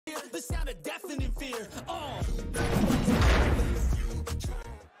the sound of deafening fear.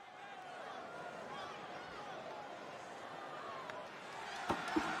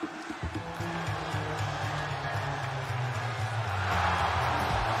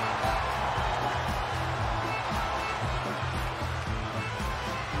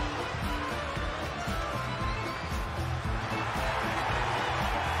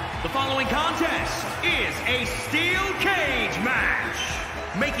 The following contest is a steel cage match.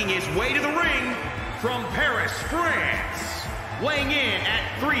 Making his way to the ring from Paris, France. Weighing in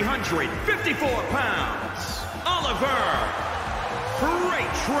at 354 pounds, Oliver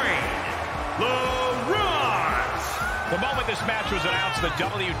Freight Train Laurant. The moment this match was announced, the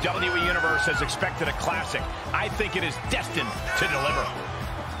WWE Universe has expected a classic. I think it is destined to deliver.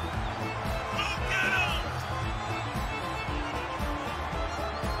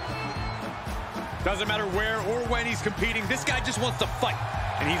 Doesn't matter where or when he's competing, this guy just wants to fight,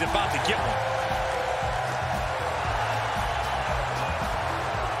 and he's about to get one.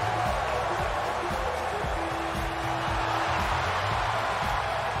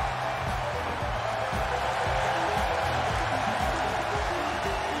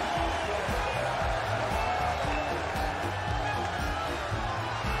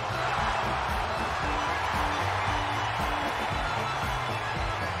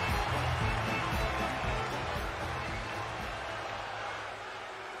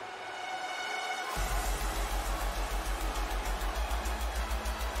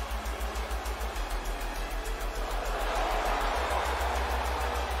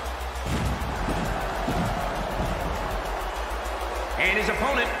 And his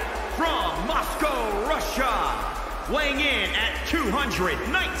opponent from Moscow, Russia, weighing in at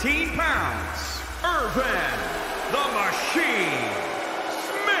 219 pounds, Irvin, the Machine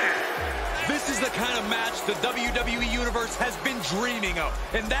Smith. This is the kind of match the WWE Universe has been dreaming of,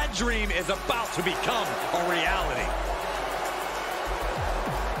 and that dream is about to become a reality.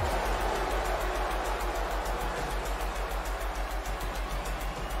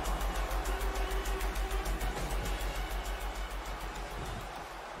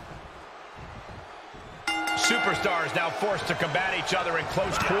 Superstars now forced to combat each other in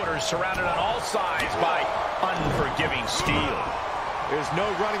close quarters, surrounded on all sides by unforgiving steel. There's no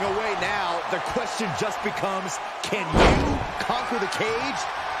running away now. The question just becomes, can you conquer the cage,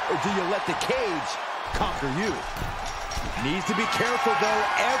 or do you let the cage conquer you? Needs to be careful, though.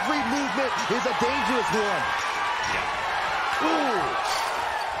 Every movement is a dangerous one. Ooh.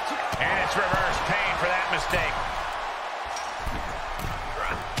 And it's reverse pain for that mistake.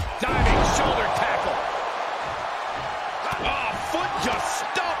 Diving shoulder tackle. Oh, foot just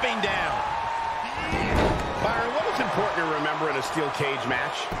stomping down. Byron, what is important to remember in a steel cage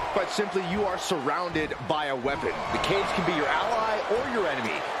match? But simply, you are surrounded by a weapon. The cage can be your ally or your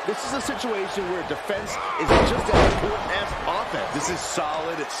enemy. This is a situation where defense is just as important as offense. This is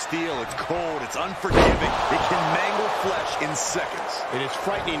solid, it's steel, it's cold, it's unforgiving. It can mangle flesh in seconds. It is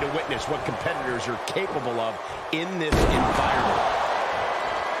frightening to witness what competitors are capable of in this environment.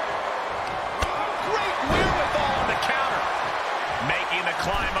 Great wherewithal on the counter. Making the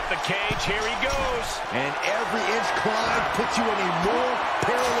climb up the cage, here he goes. And every inch climb puts you in a more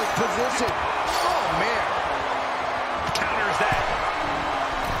perilous position. Oh, man. Counters that.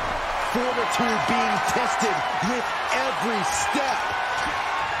 Fortitude being tested with every step.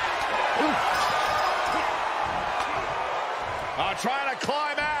 Trying to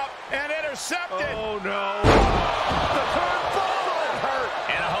climb out and intercepted. Oh, no. The third fall hurt.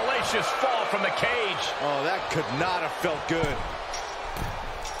 And a hellacious fall from the cage. Oh, that could not have felt good.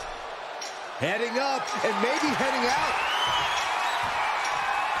 Heading up and maybe heading out.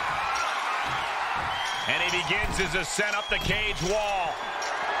 And he begins his ascent up the cage wall.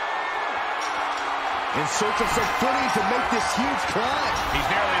 In search of some footing to make this huge climb. He's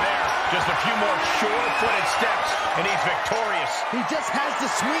nearly there. Just a few more sure-footed steps, and he's victorious. He just has to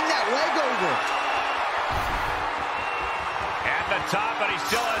swing that leg over. At the top, but he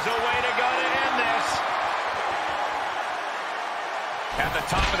still has a way to go to end this. At the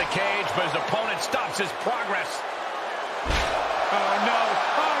top of the cage, but his opponent stops his progress. Oh, no.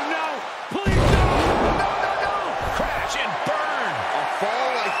 Oh, no. Please, no. No, no, no. Crash and burn. A fall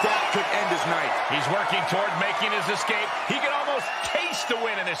like that could end his night. He's working toward making his escape. He can almost taste the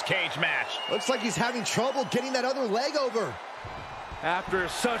win in this cage match. Looks like he's having trouble getting that other leg over. After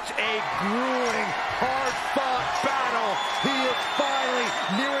such a grueling, hard-fought battle, he is finally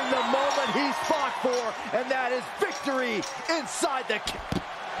nearing the moment he's fought for, and that is victory inside the cage.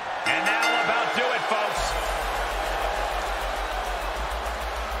 And that'll about do it, folks.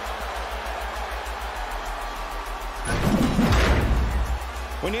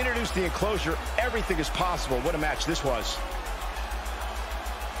 When you introduce the enclosure, everything is possible. What a match this was.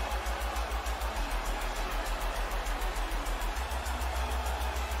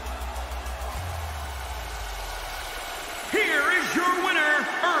 Here is your winner,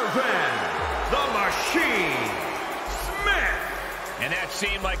 Irvin, the Machine Smith. And that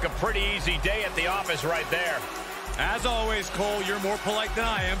seemed like a pretty easy day at the office right there. As always, Cole, you're more polite than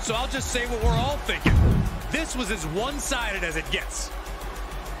I am, so I'll just say what we're all thinking. This was as one-sided as it gets.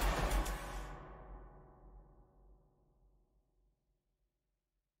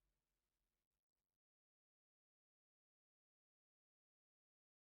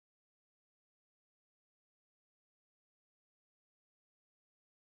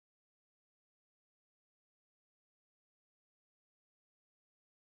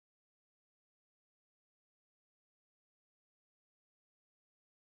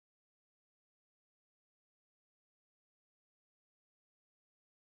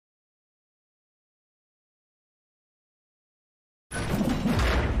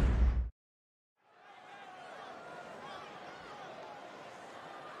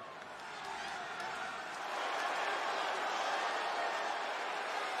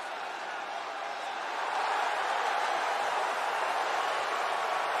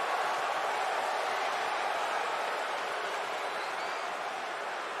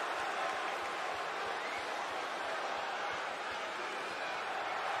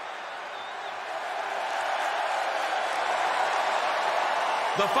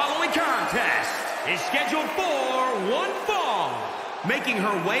 The following contest is scheduled for one fall. Making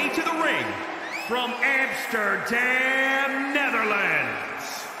her way to the ring from Amsterdam,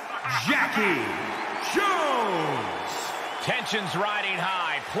 Netherlands, Jackie Jones. Tensions riding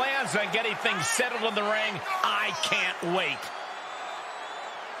high. Plans on getting things settled in the ring. I can't wait.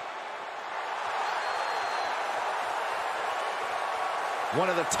 One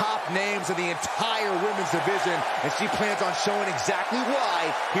of the top names in the entire women's division, and she plans on showing exactly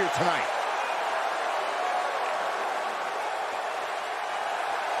why here tonight.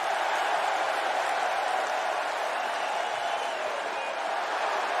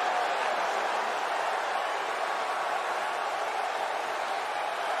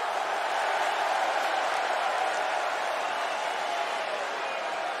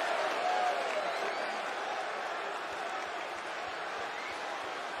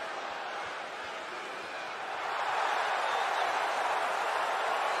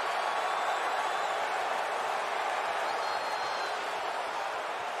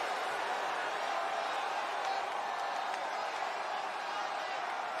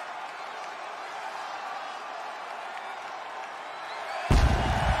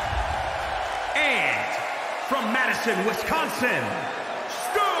 From Madison, Wisconsin,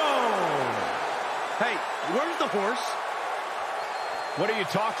 Stone. Hey, where's the horse? What are you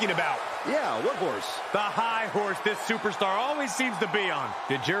talking about? Yeah, what horse? The high horse this superstar always seems to be on.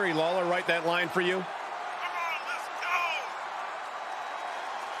 Did Jerry Lawler write that line for you?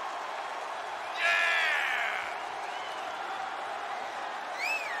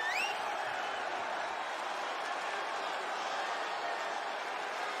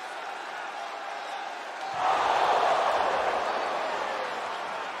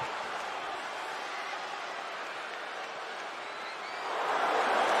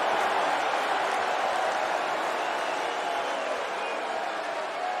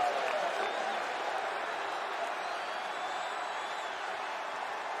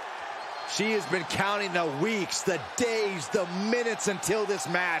 She has been counting the weeks, the days, the minutes until this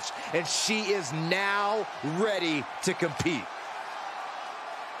match, and she is now ready to compete.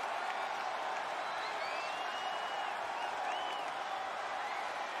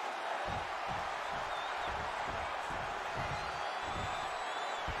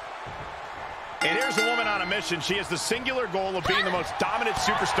 And here's a woman on a mission. She has the singular goal of being the most dominant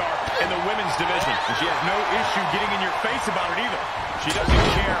superstar in the women's division. And she has no issue getting in your face about it either. She doesn't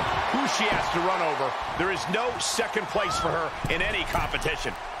care who she has to run over. There is no second place for her in any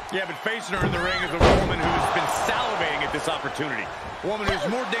competition. Yeah, but facing her in the ring is a woman who's been salivating at this opportunity. A woman who's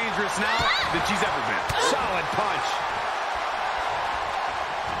more dangerous now than she's ever been. Solid punch.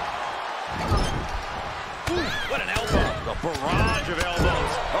 Ooh, what an elbow. A barrage of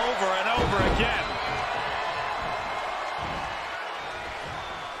elbows over and over again.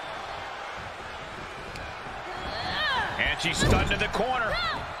 And she's stunned in the corner.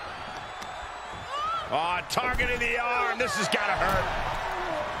 Oh, targeting the arm. This has got to hurt.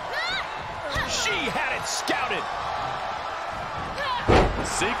 She had it scouted. A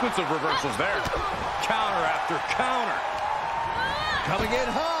sequence of reversals there. Counter after counter. Coming in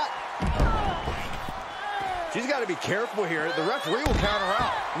hot. She's got to be careful here. The referee will count her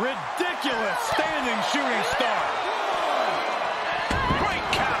out. Ridiculous standing shooting star. Great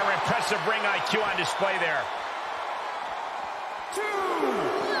counter. Impressive ring IQ on display there. 2.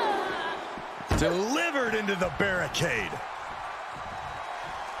 Delivered into the barricade.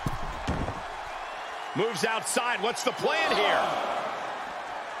 Moves outside. What's the plan here?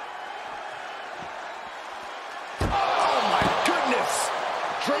 Oh, my goodness.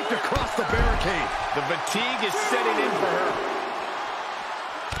 Draped across the barricade. The fatigue is setting in for her.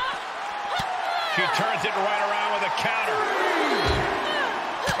 She turns it right around with a counter.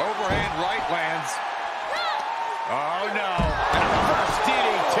 Overhand right lands. Oh, no. And a first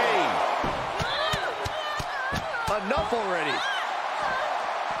DDT. Enough already.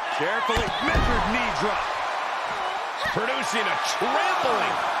 Carefully measured knee drop. Producing a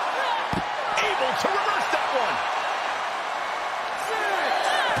trampling. Able to reverse that one.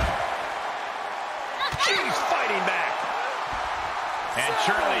 6. She's fighting back. And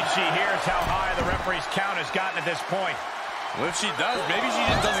surely she hears how high the referee's count has gotten at this point. Well, if she does, maybe she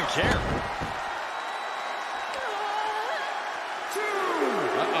just doesn't care.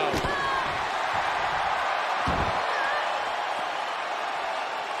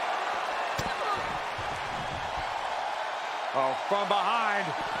 Oh, from behind.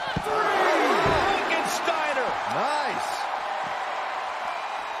 3. Frankensteiner. Nice.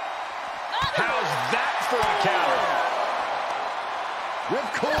 How's that for a counter?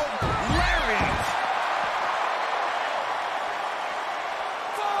 Ripcord lariat.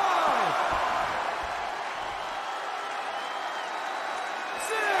 5.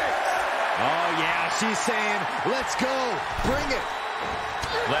 6. Oh, yeah, she's saying, let's go. Bring it.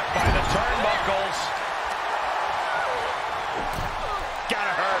 Left by the turnbuckles.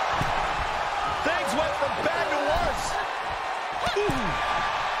 Gotta hurt. Things went from bad to worse.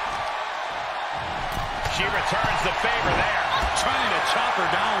 She returns the favor there. Trying to chop her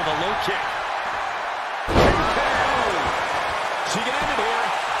down with a low kick. She can end it here.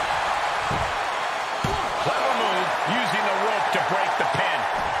 Clever move, using the rope to break the pin.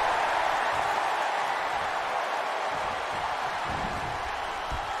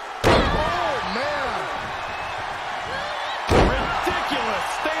 Oh, man. Ridiculous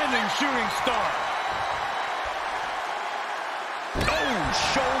standing shooting star. Oh,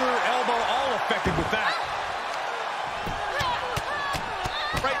 shoulder, elbow, all affected with that.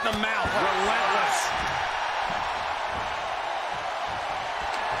 Right in the mouth, relentless.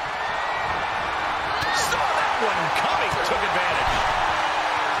 Saw that one coming, took advantage.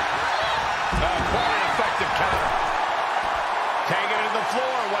 Quite an effective counter. Taking it to the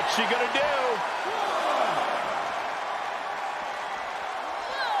floor, what's she gonna do?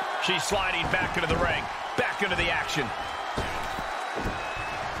 She's sliding back into the ring, back into the action.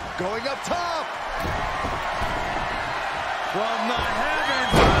 Going up top. From the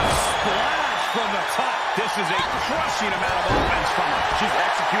heavens, splash from the top. This is a crushing amount of offense from her. She's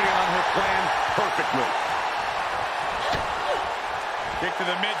executing on her plan perfectly. Kick to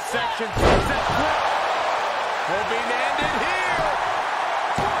the midsection, sunset flip. Hoping to end it here.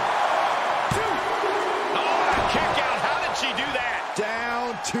 2. Oh, a kick out. How did she do that?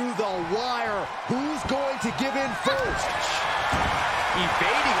 Down to the wire. Who's going to give in first?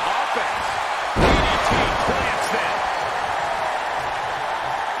 Evading offense. DDT plants them.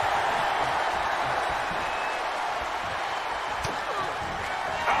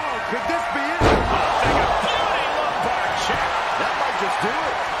 Oh, could this be it? I'll take a beauty lumbar check. That might just do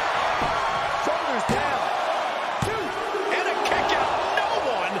it. Shoulders down. 2. And a kick out. No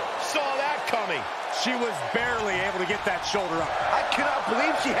one saw that coming. She was barely able to get that shoulder up. I cannot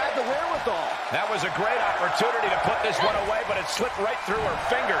believe she had the wherewithal. That was a great opportunity to put this one away, but it slipped right through her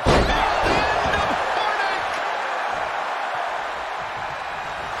fingers.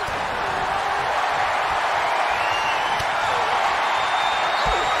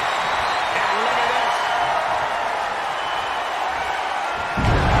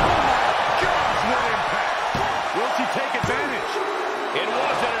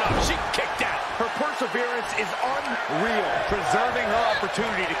 Perseverance is unreal, preserving her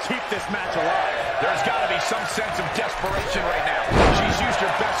opportunity to keep this match alive. There's got to be some sense of desperation right now. She's used her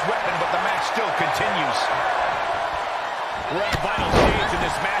best weapon, but the match still continues. We're at a vital stage in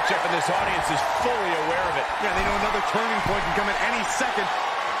this matchup, and this audience is fully aware of it. Yeah, they know another turning point can come at any second.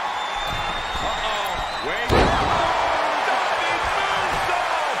 Uh-oh. Wait.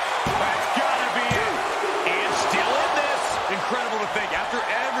 That's got to be it. And still in this. Incredible to think. After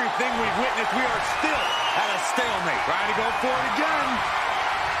everything we've witnessed, we are still at a stalemate. Trying to go for it again.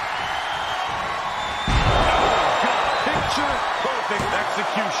 Oh, God. Picture perfect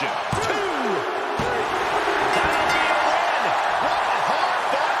execution. 2.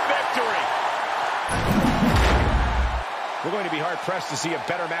 We're going to be hard-pressed to see a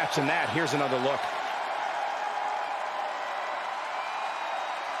better match than that. Here's another look.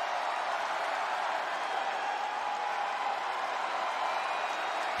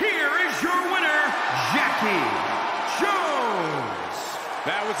 Here is your winner, Jackie Jones.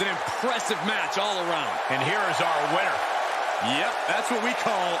 That was an impressive match all around. And here is our winner. Yep, that's what we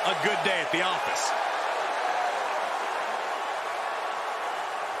call a good day at the office.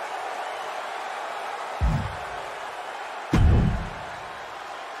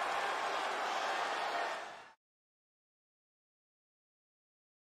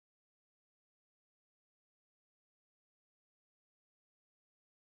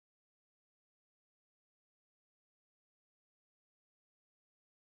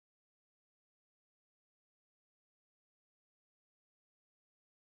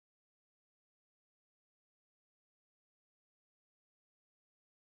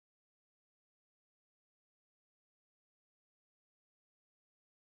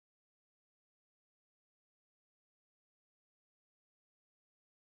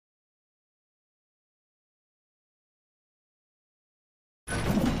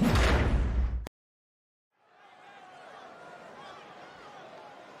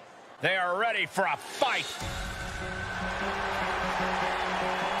 They are ready for a fight.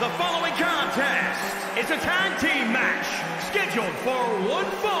 The following contest is a tag team match scheduled for one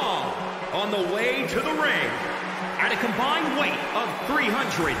fall. On the way to the ring, at a combined weight of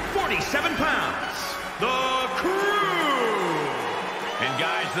 347 pounds, the Crew. And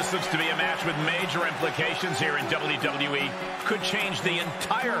guys, this looks to be a match with major implications here in WWE. Could change the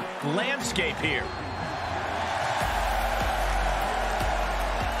entire landscape here.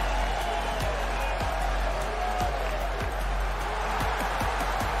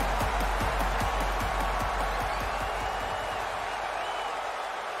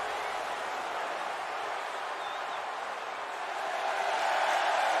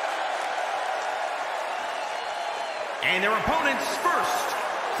 And their opponents first,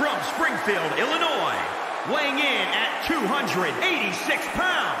 from Springfield, Illinois, weighing in at 286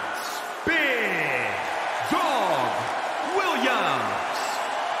 pounds, BigDogWilliams.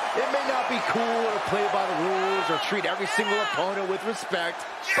 It may not be cool or play by the rules or treat every single opponent with respect,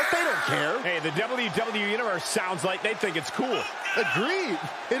 but they don't care. Hey, the WWE Universe sounds like they think it's cool. Agreed.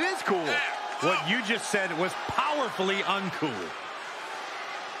 It is cool. What you just said was powerfully uncool.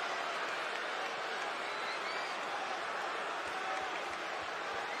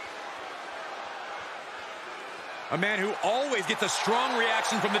 A man who always gets a strong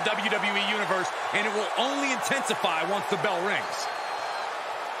reaction from the WWE Universe, and it will only intensify once the bell rings.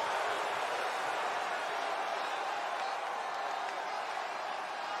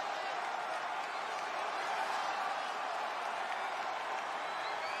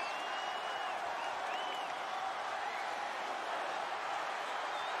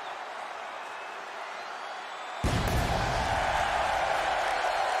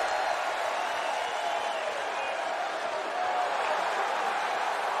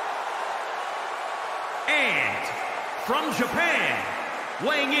 And from Japan,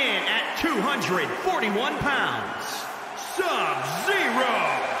 weighing in at 241 pounds, Sub-Zero.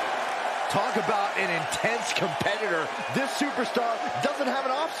 Talk about an intense competitor. This superstar doesn't have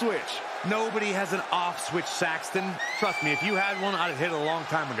an off switch. Nobody has an off switch, Saxton. Trust me, if you had one, I'd have hit it a long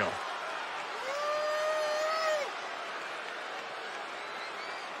time ago.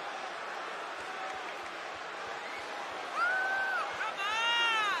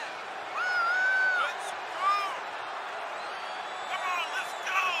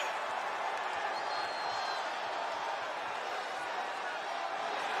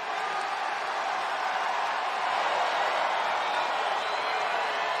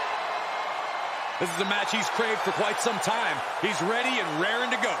 This is a match he's craved for quite some time. He's ready and raring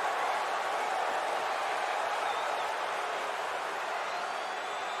to go.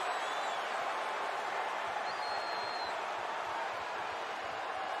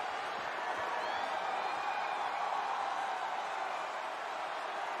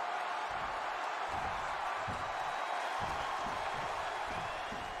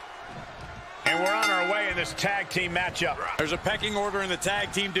 And we're on our way in this tag team matchup. There's a pecking order in the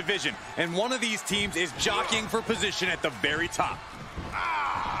tag team division, and one of these teams is jockeying for position at the very top. Oh,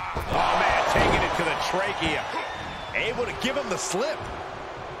 man, taking it to the trachea. Able to give him the slip.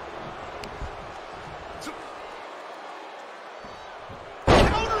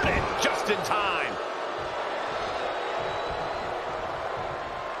 Countered it just in time.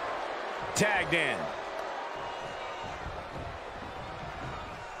 Tagged in.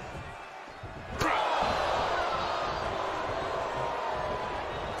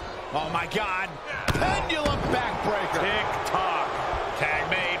 Oh, my God. Pendulum backbreaker. Tick-tock. Tag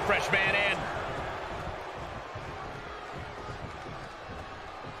made. Fresh man in.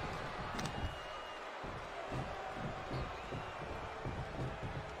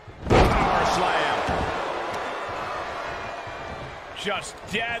 Power slam. Just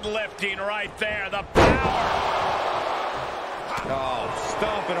deadlifting right there. The power. Oh,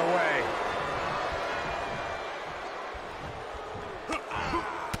 stomping away.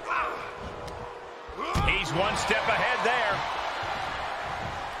 He's one step ahead there.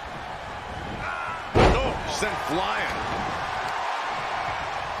 Oh, sent flying.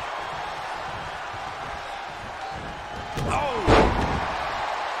 Oh.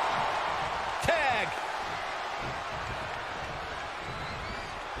 Tag.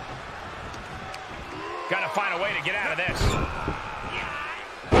 Got to find a way to get out of this.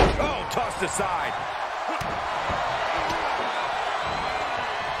 Oh, tossed aside.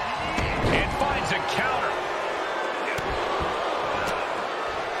 And finds a counter.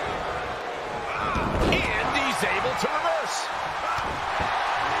 And he's able to reverse.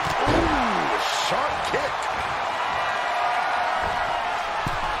 Ooh, sharp kick.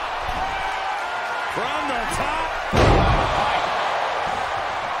 From the top.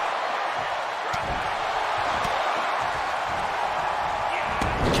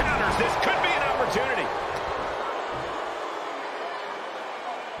 Counters. This could be an opportunity.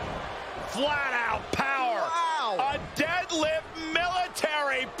 Flat out power. Wow. A deadlift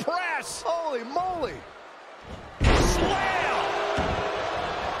military press. Holy moly. Slam.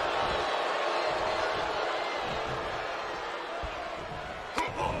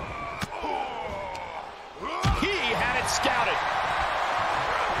 He had it scouted.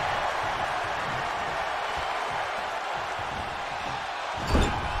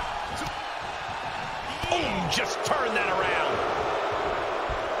 Oh, just turn that around.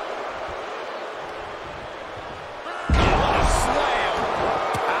 What a slam.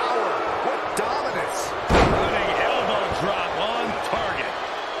 Power. What dominance. Running elbow drop on target.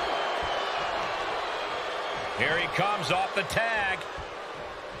 Here he comes off the tag.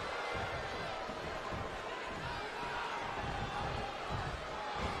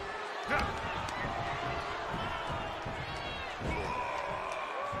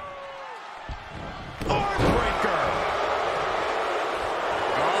 Armbreaker.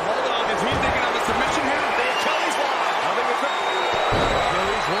 Oh, hold on. Is he thinking of a submission here? The Achilles lock. I think it's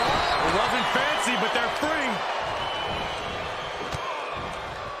Achilles lock. It wasn't fancy, but they're free.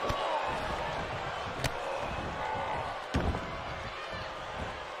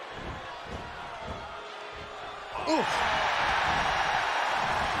 Oof.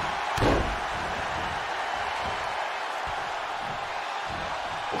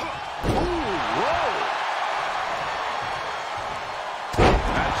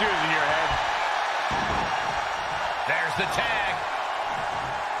 That's yours in your head. There's the tag.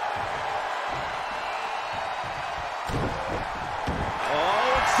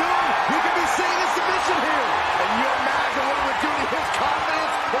 Oh, and soon we could be seeing a submission here. And you imagine what it would do to his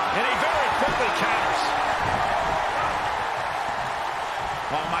confidence. And he very quickly counters.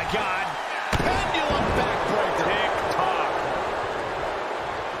 Oh, my God. Pendulum backbreaker. Tick-tock.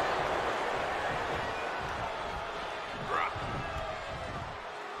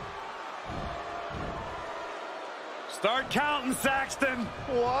 Start counting, Saxton.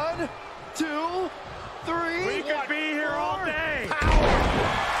 1, 2, 3. We could be here all day. Power.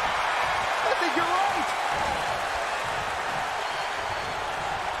 I think you're right.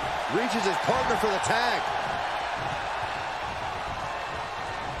 Reaches his partner for the tag.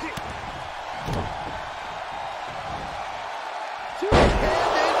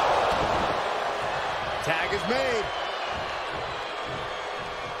 Two-handed. Tag is made.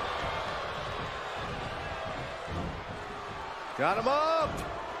 Got him up.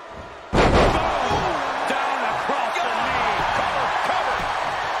 Down across the knee. Cover.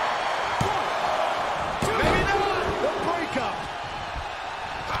 Maybe not. The breakup.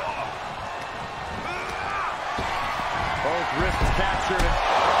 Both wrists captured.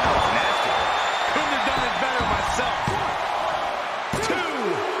 That was nasty. Couldn't have done it better myself. 2,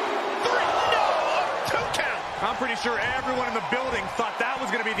 3. No! 2 count. I'm pretty sure everyone in the building thought that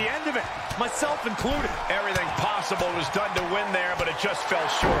was going to be the end of it, myself included. Everything possible was done to win there, but it just fell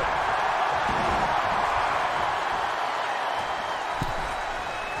short.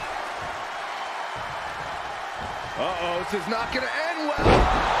 Uh-oh, this is not going to end well.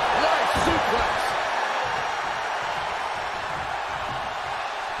 Nice suplex.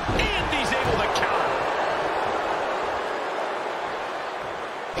 And he's able to counter.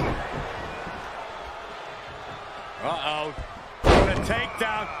 Uh-oh. What a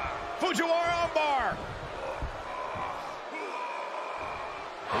takedown. Fujiwara armbar.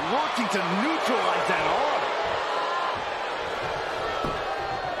 Working to neutralize that arm.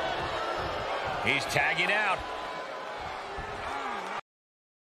 He's tagging out.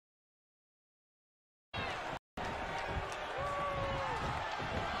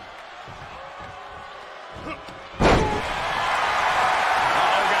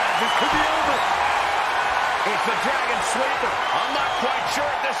 It's the Dragon Sleeper. I'm not quite sure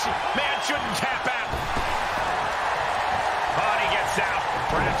if this man shouldn't tap out. But he gets out.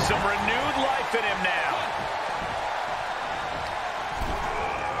 Perhaps some renewed life in him now.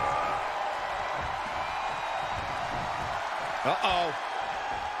 Uh-oh.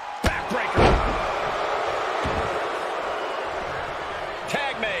 Backbreaker.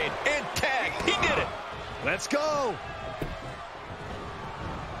 Tag made. And tag. He did it. Let's go.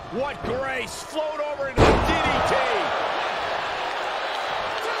 What grace. Float over into the DDT.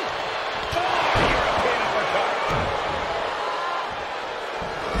 Oh, European uppercut.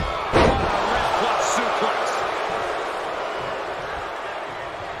 What a wrist plus suplex.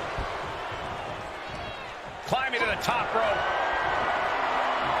 Climbing to the top rope.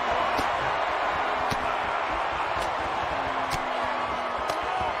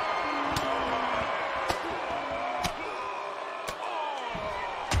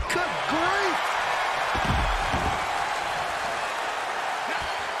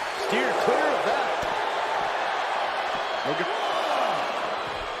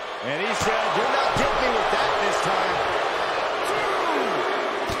 And he said, "You're not getting me with that this time."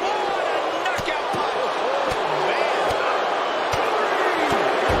 What a knockout punch! Oh, man.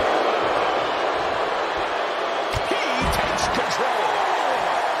 He takes control.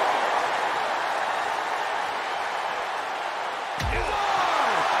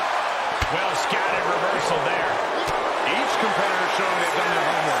 Well scouted reversal there. Each competitor showing they've done their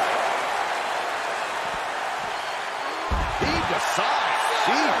homework. He decides.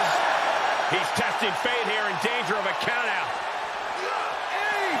 Jeez. He's testing fate here, in danger of a countout.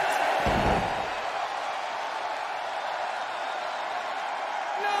 8,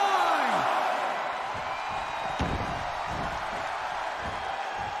 9.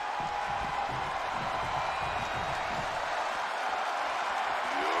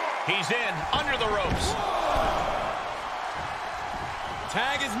 He's in, under the ropes.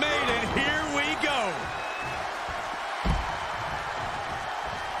 Tag is made, and here we go.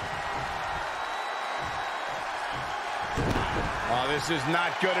 Oh, this is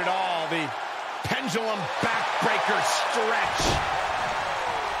not good at all. The pendulum backbreaker stretch.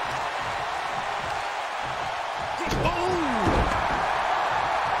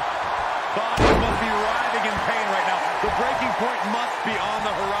 Body must be writhing in pain right now. The breaking point must be on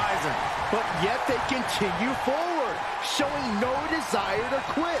the horizon. But yet they continue forward, showing no desire to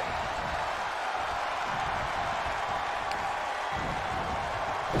quit.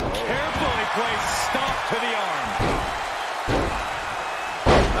 Carefully placed stomp to the arm.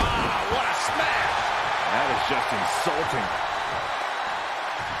 What a smash! That is just insulting.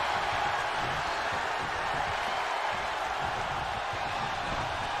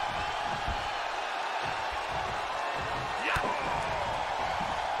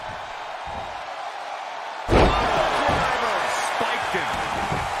 Spiked him.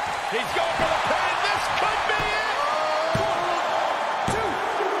 He's going for the pin. This could be it. 1, 2.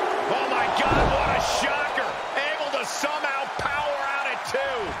 Oh my God, what a shocker. Able to somehow power out at 2.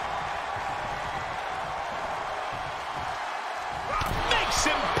 Makes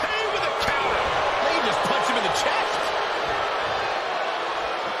him pay with a counter. They just punch him in the chest.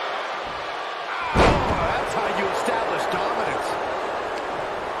 Oh, that's how you establish dominance.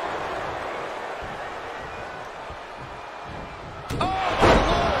 Oh, my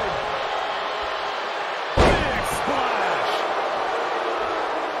Lord! Big splash.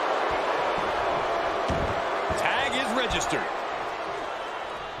 Tag is registered.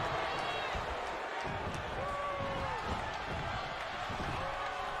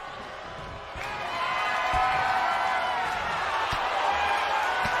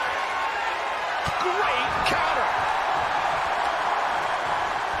 Great counter.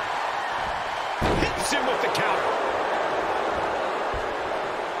 Hits him with the counter.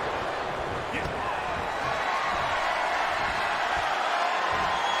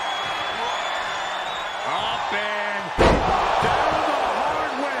 Up and down the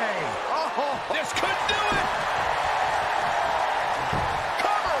hard way. Oh, this could do it.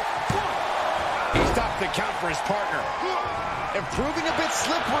 Cover. He stopped the count for his partner. Improving a bit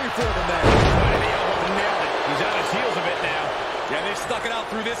slippery for the man. Right in the elbow, nailed it. He's on his heels a bit now. Yeah, they've stuck it out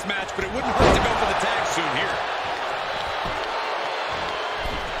through this match, but it wouldn't hurt to go for the tag soon here.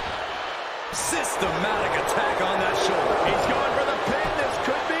 Systematic attack on that shoulder. He's going for the pin. This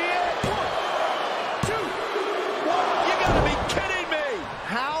could be it. 1, 2, 1. You gotta be kidding me.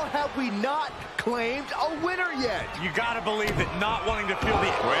 How have we not claimed a winner yet? You gotta believe that not wanting to feel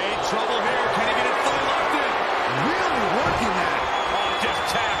the great trouble here. Can he get it fully locked in? Really working that. Oh, just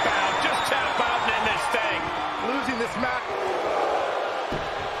tap out. Just tap out and end this thing. Losing this match.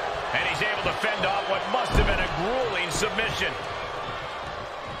 And he's able to fend off what must have been a grueling submission.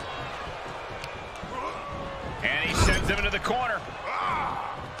 And he sends him into the corner.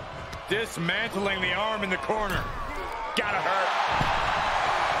 Dismantling the arm in the corner. Gotta hurt.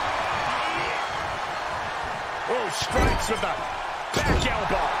 Oh, strikes with the back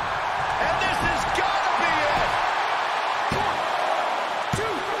elbow. And this has gotta be it. 1, 2,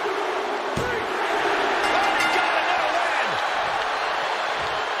 3. And he got another win.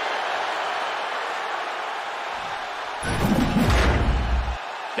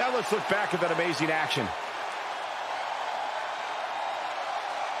 Now let's look back at that amazing action.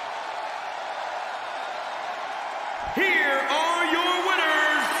 Here are your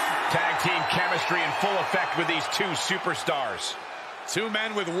winners. Tag team chemistry in full effect with these two superstars. Two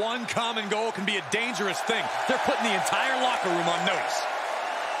men with one common goal can be a dangerous thing. They're putting the entire locker room on notice.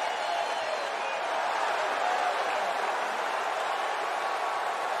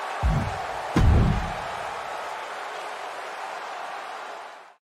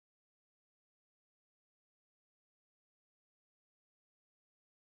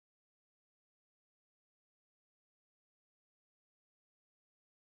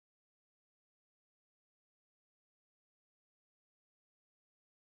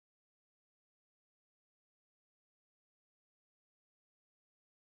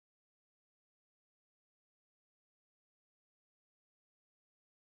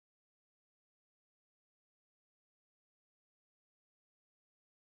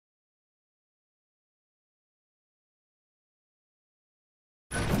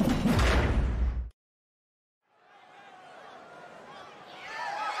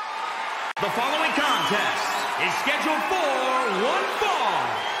 The following contest is scheduled for one fall.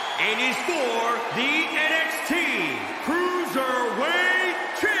 It is for the NXT Cruiserweight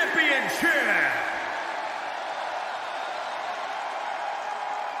Championship.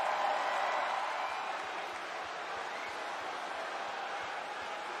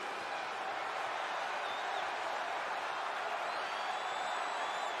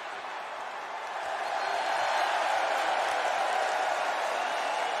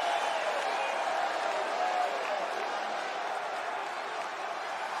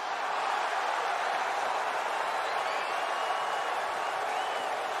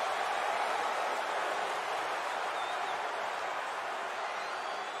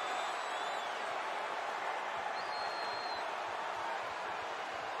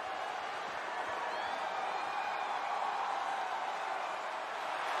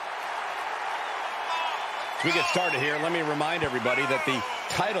 As we get started here, let me remind everybody that the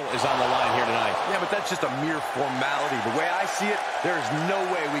title is on the line here tonight. Yeah, but that's just a mere formality. The way I see it, there is no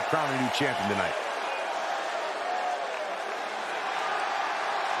way we crown a new champion tonight.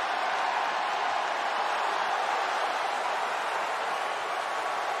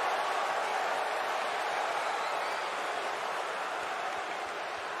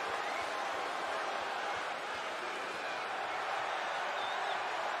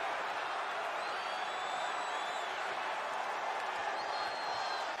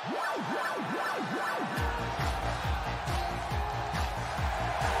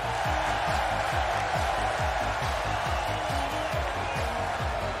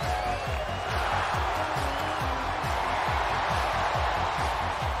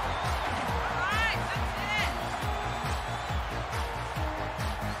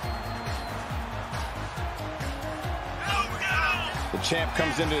 The champ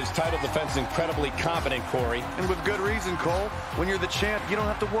comes into his title defense incredibly confident, Corey. And with good reason, Cole. When you're the champ, you don't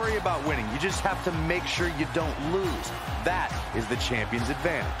have to worry about winning. You just have to make sure you don't lose. That is the champion's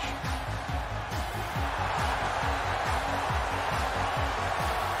advantage.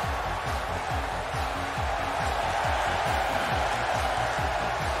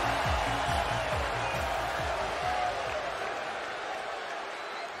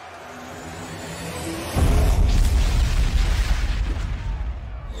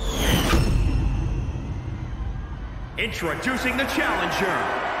 Introducing the challenger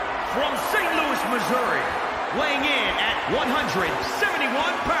from St. Louis, Missouri, weighing in at 171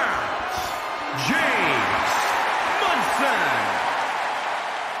 pounds, James Muson.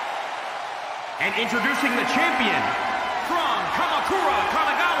 And introducing the champion from Kamakura,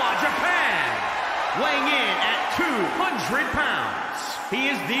 Kanagawa, Japan, weighing in at 200 pounds, He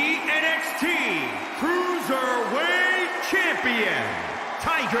is the NXT Cruiserweight Champion,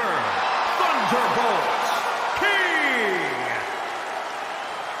 Tiger Thunderbolt King.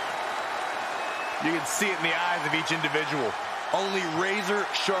 You can see it in the eyes of each individual. Only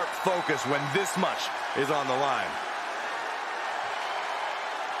razor-sharp focus when this much is on the line.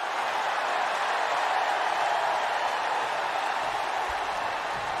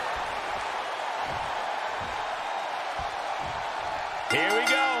 Here we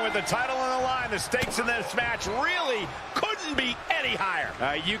go with the title on the line. The stakes in this match really couldn't be any higher.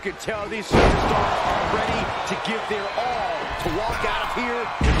 You can tell these superstars are ready to give their all to walk out of here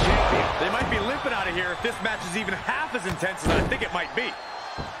the champion. They might be limping out of here if this match is even half as intense as I think it might be.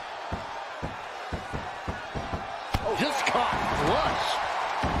 Oh, just caught flush.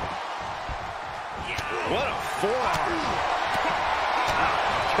 What a forearm.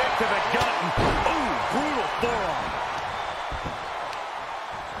 Kick to the gut. Ooh, brutal forearm.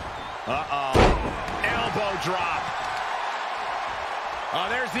 Uh-oh. Elbow drop. Oh,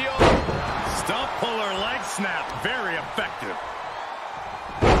 there's the old Stump puller leg snap. Very effective.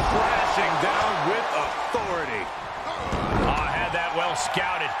 Crashing down with authority. Oh, had that well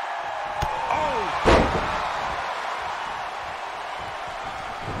scouted. Oh!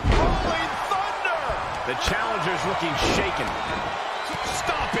 Rolling thunder! The challenger's looking shaken.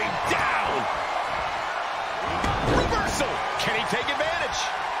 Stomping down! Reversal! Can he take advantage?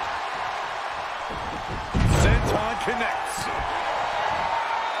 Senton connects.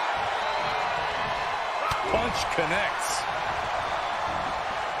 Punch connects.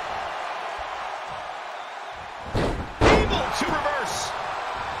 Able to reverse.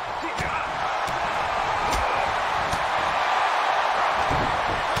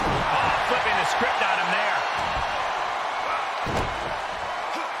 Oh, flipping the script on him there.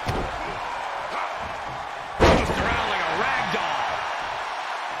 Tossed around like a rag doll.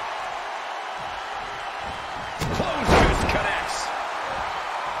 Close fist connects.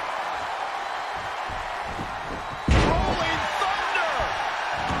 Rolling thunder.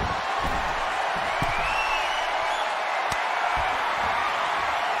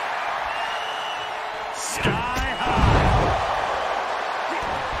 Sky high.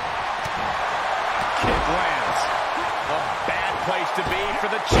 Kick lands. A bad place to be for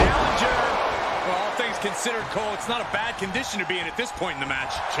the challenger. Well, all things considered, Cole, it's not a bad condition to be in at this point in the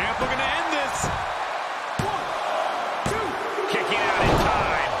match. Champ looking to end this. Kicking out in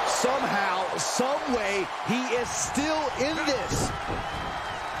time. Somehow, some way, he is still in this.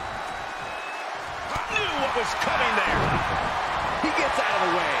 Knew what was coming there. He gets out of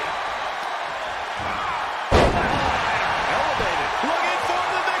the way. Elevated. Looking for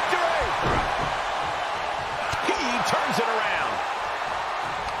the victory. He turns it around.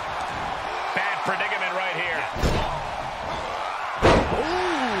 Bad predicament right here.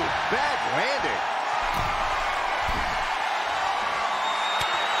 Ooh, bad landing.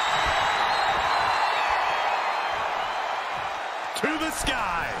 To the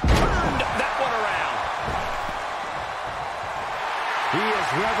sky. Turned that one around. He is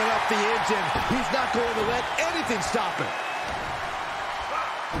revving up the engine. He's not going to let anything stop him.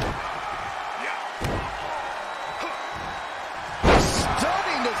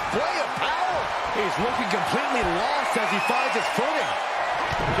 Stunning display of power. He's looking completely lost as he finds his footing.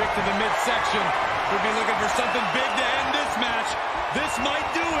 Kick to the midsection. We'll be looking for something big to end this match. This might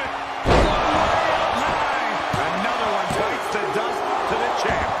do it. Another one bites the dust to the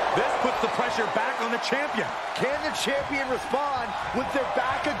champ. This puts the pressure back on the champion. Can the champion respond with their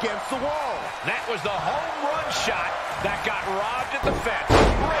back against the wall? That was the home run shot that got robbed at the fence.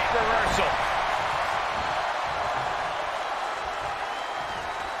 Great reversal.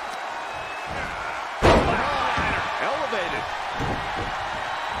 Elevated.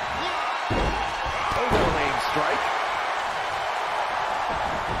 Overlaying strike.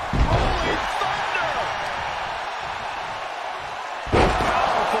 Rolling thunder.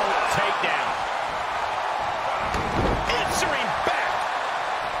 Powerful takedown. Answering back.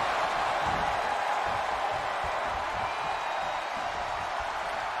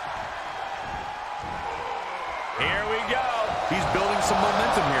 Here we go. He's building some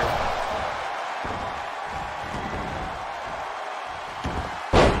momentum here.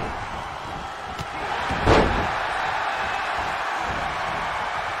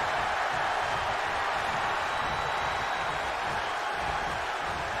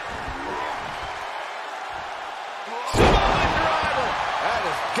 Samoan driver. That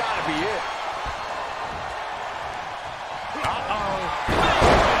has got to be it. Uh-oh.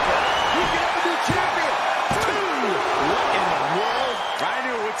 You can have a new champion. What in the world? I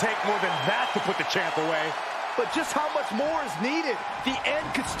knew it would take more than that to put the champ away. but just how much more is needed? The end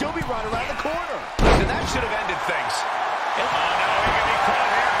could still be right around the corner. And that should have ended things. Oh, no, he can be caught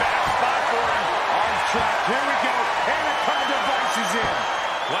here. Bad spot for him. Arms trapped. Here we go. And the cover device is in.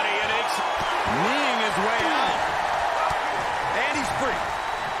 What do you think? Kneeing his way out. And he's free.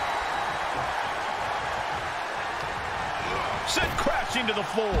 Sent crashing to the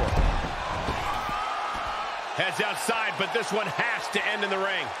floor. Heads outside, but this one has to end in the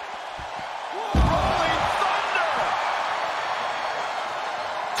ring. Rolling thunder.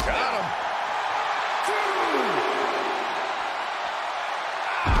 Got him.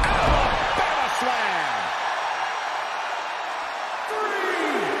 Alabama slam. 3.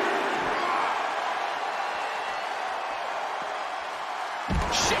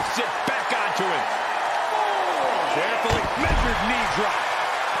 Shifts it back onto him. 4. Carefully measured knee drop.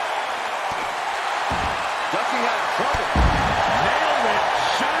 Ducking out of trouble. Nailed it.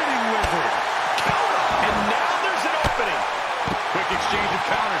 Shining Wizard. Counter. And now there's an opening. Quick exchange of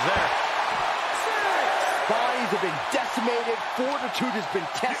counters there. 6. Bodies have been decimated, fortitude has been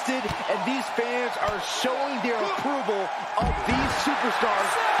tested, and these fans are showing their approval of these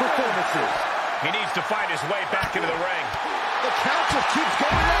superstars' performances. He needs to find his way back into the ring. The count just keeps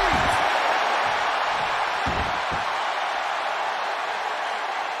going on.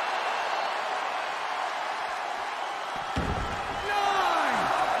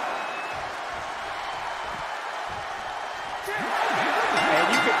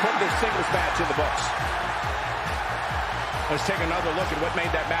 Singles match in the books. Let's take another look at what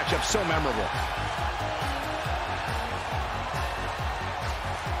made that matchup so memorable.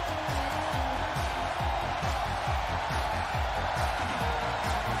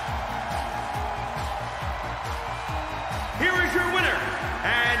 Here is your winner,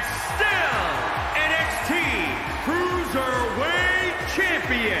 and still NXT Cruiserweight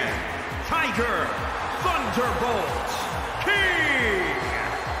Champion, Tiger Thunderbolt King.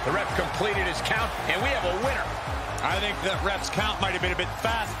 The ref completed his count, and we have a winner. I think that ref's count might have been a bit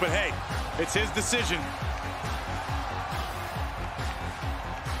fast, but hey, it's his decision.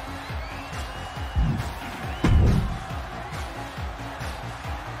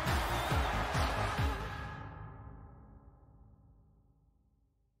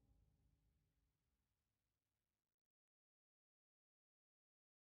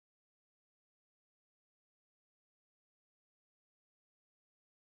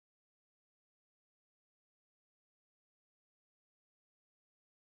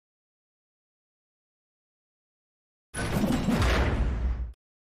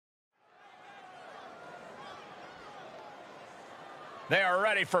 They are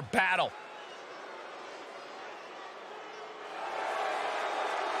ready for battle.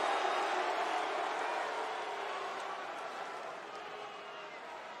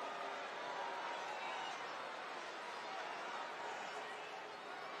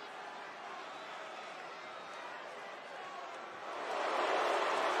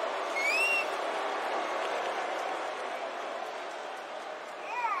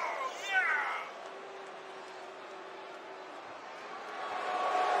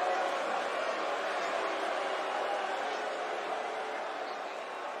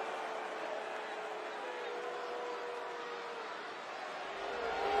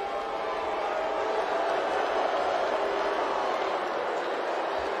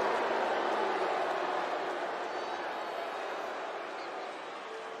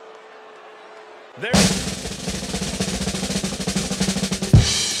 There.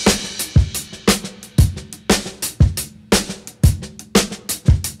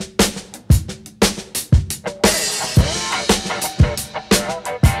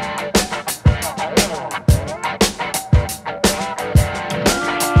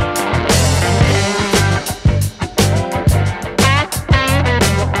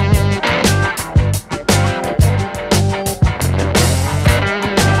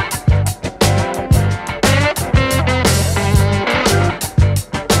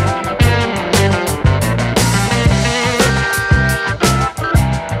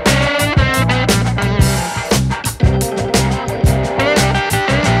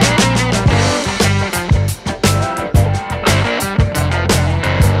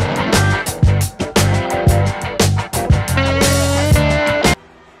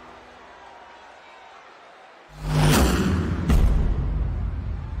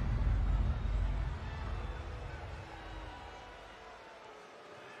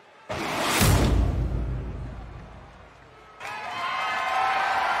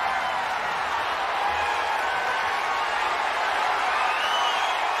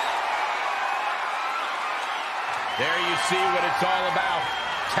 There you see what it's all about.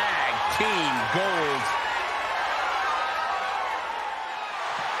 Tag Team Gold.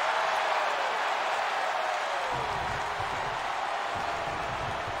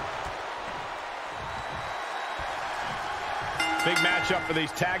 Big matchup for these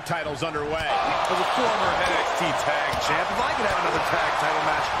tag titles underway. As a former NXT tag champ, if I could have another tag title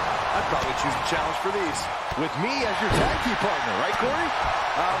match, I'd probably choose a challenge for these. With me as your tag team partner, right, Corey?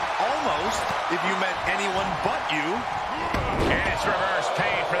 Almost, if you meant anyone but you. And it's reverse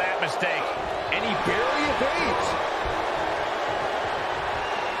pain for that mistake. And he barely evades.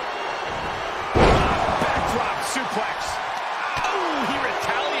 Backdrop suplex. Oh, he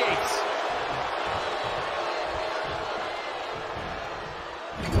retaliates.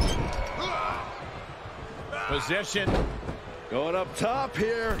 Position. Going up top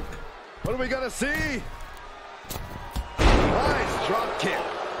here. What are we going to see? Nice drop kick.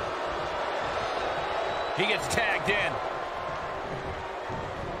 He gets tagged in.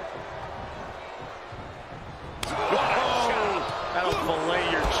 What a shot. That'll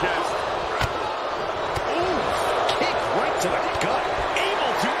fillet your chest. Ooh, kick right to the gut.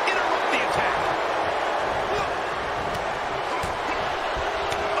 Able to interrupt the attack.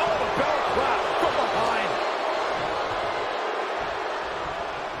 Oh, the belt drop from behind.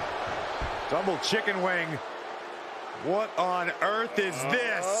 Double chicken wing. What on earth is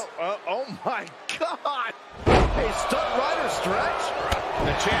this? Oh my God. A stunt rider stretch.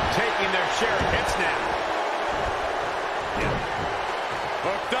 The champ taking their share of hits now.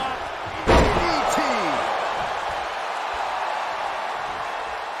 Hooked up. DDT.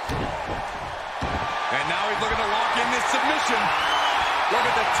 And now he's looking to lock in this submission. Look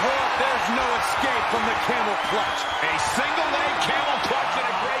at the torque. There's no escape from the camel clutch. A single leg camel clutch and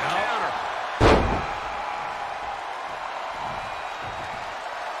a great counter.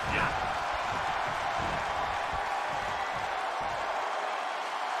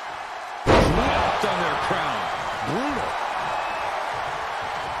 Dropped on their crown. Brutal.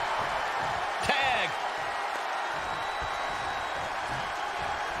 Tag.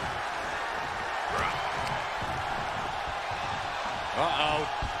 Uh-oh.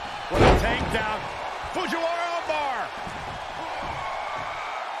 What a takedown. Fujiwara bar.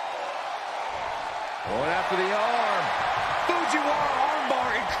 Going after the arm. Fujiwara armbar.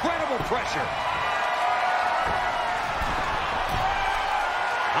 Incredible pressure.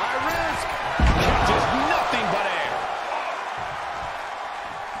 High risk. Catches nothing but air.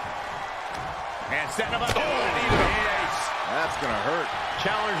 And setting him up. Oh, knee to the face. That's going to hurt.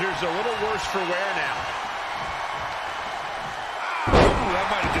 Challenger's a little worse for wear now. Ooh, that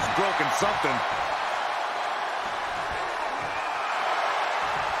might have just broken something.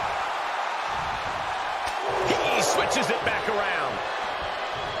 He switches it back around.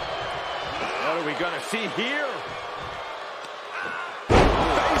 What are we going to see here?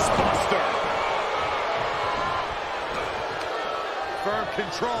 Facebuster. Firm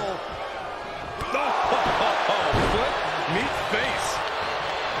control. Foot meets face.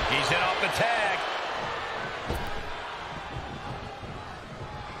 He's in off the tag.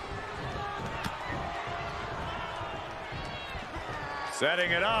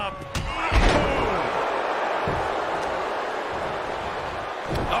 Setting it up.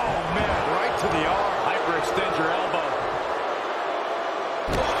 Oh, man, right to the arm. Hyperextend your elbow.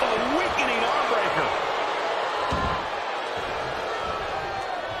 A weakening arm breaker.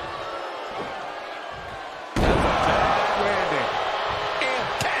 Landing. And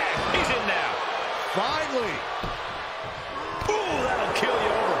tag. He's in now. Finally. Ooh, that'll kill you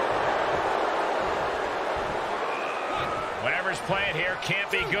over. Whatever's playing here can't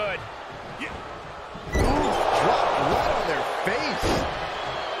be good. Dropped right on their face.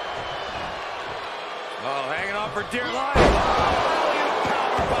 Oh, hanging on for dear life.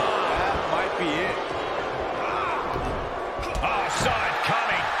 Powerbomb. That might be it. Oh, saw it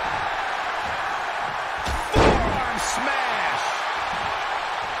coming. Forearm smash.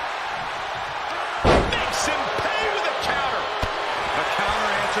 Makes him pay with a counter. A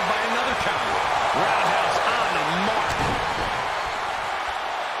counter answered by another counter. Roundhouse on the mark.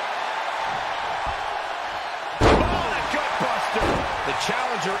 Oh, the gut buster. The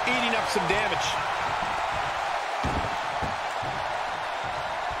challenger eating up some damage.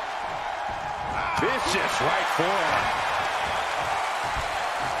 Vicious right forearm.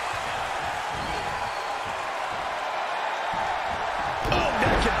 Oh,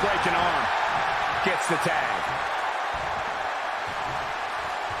 that could break an arm. Gets the tag.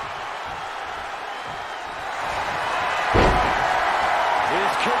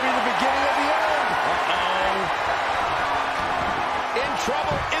 This could be the beginning of the end. Uh-oh. In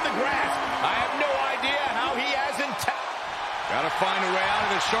trouble in the grasp. I have no idea how he hasn't. Gotta find a way out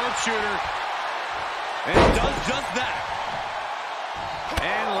of the sharpshooter. And it does just that.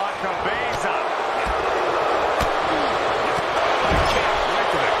 And Lakabeza. Right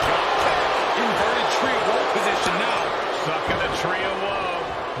to the gut. Inverted tree roll position now. Stuck in the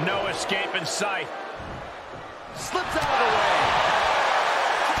escape in sight. Slips out of the way.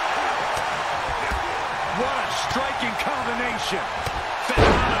 What a striking combination.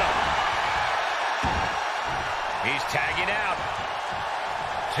 Phenomenal. He's tagging out.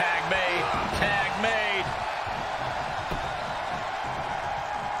 Tag made. Tag made.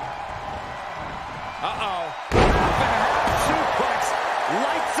 Uh-oh. Half suplex.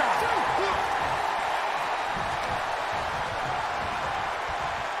 Lights up.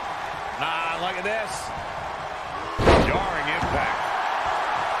 Look at this. Jarring impact.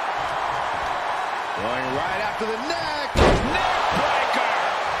 Going right after the neck. Neck breaker.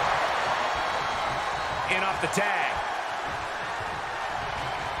 In off the tag.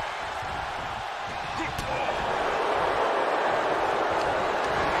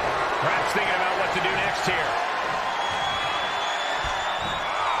 Perhaps thinking about what to do next here.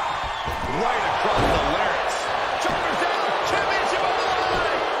 Right across the larynx. Shoulders down. Championship on the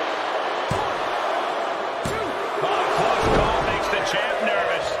line. Close call makes the champ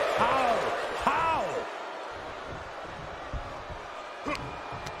nervous. How?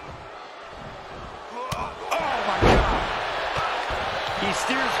 Oh, my God. He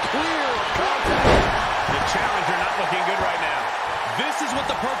steers clear of contact. The challenger not looking good right now. This is what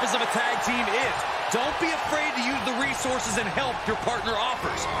the purpose of a tag team is. Don't be afraid to use the resources and help your partner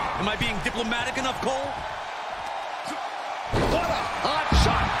offers. Am I being diplomatic enough, Cole? What a hot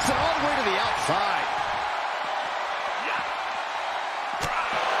shot. Sent all the way to the outside.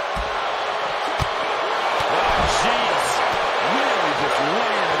 Oh, jeez. Really just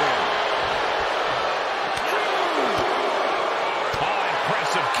laying it in. Oh,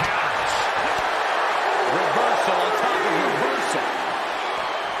 impressive counters. Reversal on top of reversal.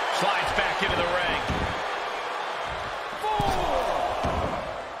 Slides back into the ring.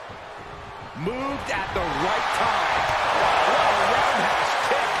 Moved at the right time. What a roundhouse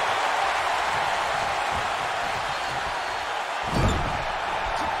kick.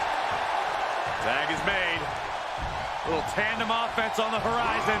 Tag is made. Little tandem offense on the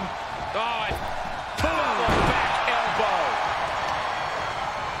horizon. Oh, power back elbow.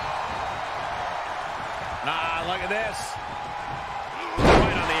 Look at this.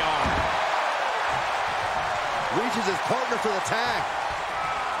 Right on the arm. Reaches his partner for the tag.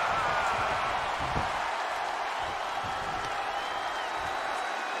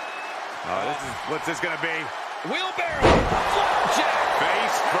 What's this going to be? Wheelbarrow. Flapjack.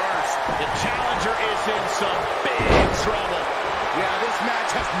 Face first. The challenger is in some big trouble. Yeah, this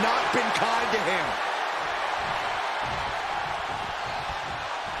match has not been kind to him.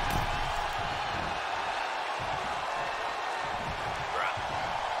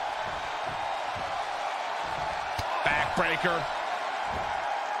 Backbreaker.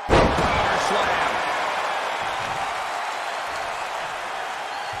 Power slam.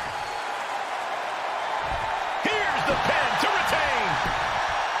 Here's the pin to retain.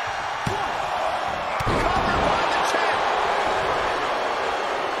 Covered by the champ.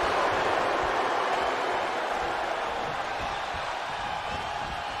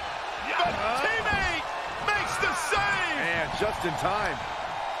 The teammate makes the save. And just in time.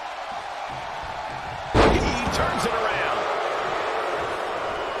 He turns it around.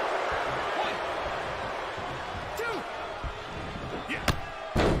 1, 2.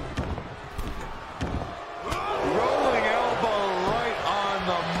 Rolling elbow right on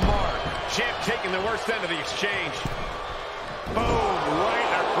the mark. Champ taking the worst end of the exchange. Boom,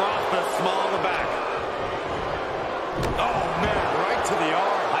 right across the small of the back. Oh, man, right to the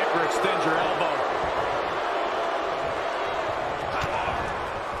arm. Hyperextend your elbow.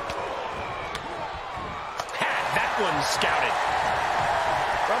 Had that one scouted.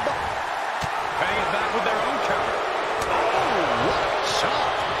 Bang it back with their own counter. Oh, what a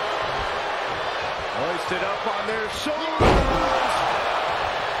shot. Hoisted up on their shoulders.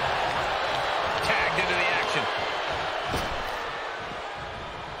 Tagged into the action.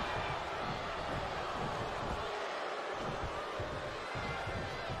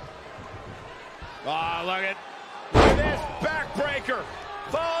 Look at this backbreaker.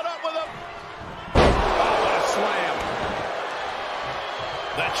 Followed up with a... Oh, what a slam.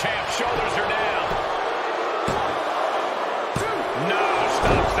 The champ's shoulders are down. No,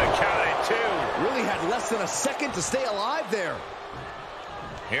 stops the count at 2. Really had less than a second to stay alive there.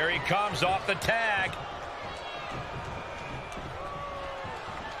 Here he comes off the tag.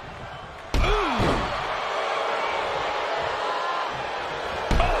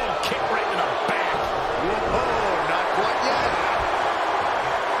 Oh, kick right in the back. Oh, not quite yet.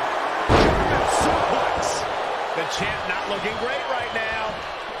 Suplex. The champ not looking great right now.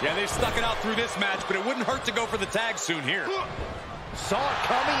 Yeah, they've stuck it out through this match, but it wouldn't hurt to go for the tag soon here. Saw it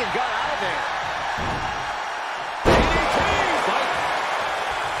coming and got out of there.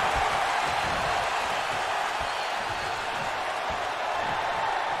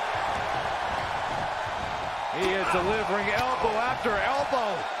 He is delivering elbow after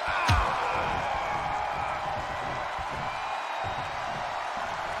elbow.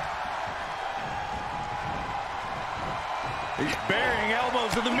 He's burying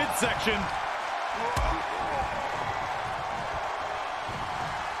elbows in the midsection.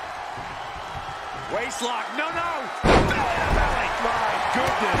 Waistlock, no. Belly to belly. My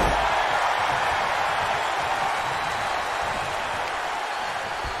goodness.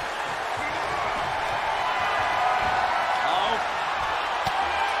 Oh.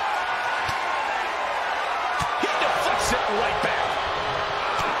 He deflects it right back.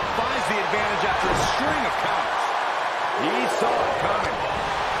 Finds the advantage after a string of counters. He saw it coming.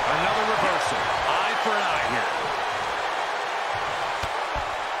 Another reversal. Eye for an eye here.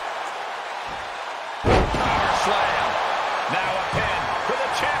 Power slam. Now a pin for the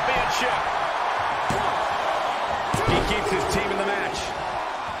championship. He keeps his team in the match.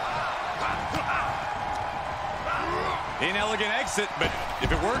 Inelegant exit, but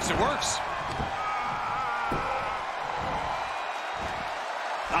if it works, it works.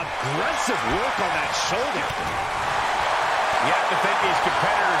 Aggressive work on that shoulder. You have to think these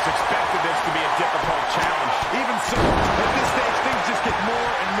competitors expected this to be a difficult challenge. Even so, at this stage, things just get more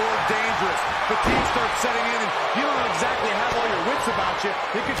and more dangerous. Fatigue starts setting in, and you don't exactly have all your wits about you.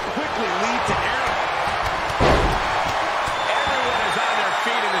 It could quickly lead to error. Everyone is on their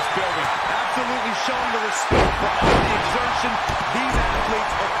feet in this building. Absolutely showing the respect for all the exertion these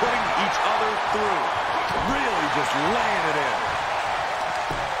athletes are putting each other through. Really just laying it in.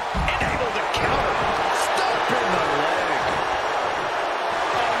 And able to counter. Stop in the leg.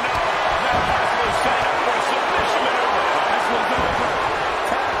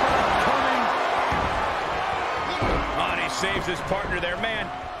 Saves his partner there. Man,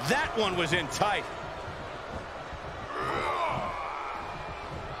 that one was in tight.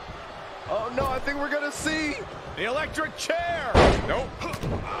 Oh, no, I think we're going to see the electric chair. Nope.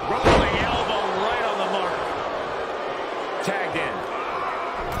 Rolling elbow right on the mark. Tagged in.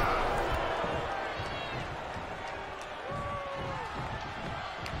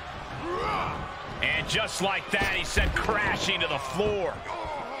 And just like that, he sent crashing to the floor.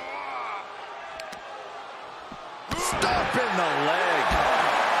 Stop in the leg.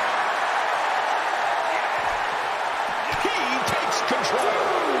 He takes control.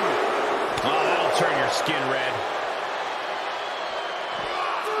 Oh, that'll turn your skin red.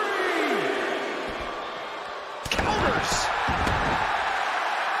 3. Counters.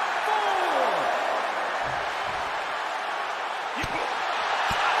 4.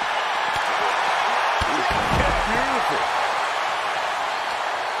 Beautiful.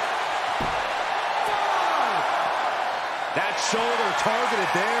 That shoulder targeted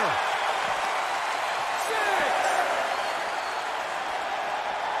there. 6.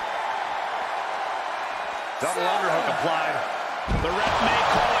 Double underhook applied. The ref may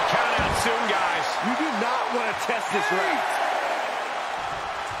call a count out soon, guys. You do not want to test this ref.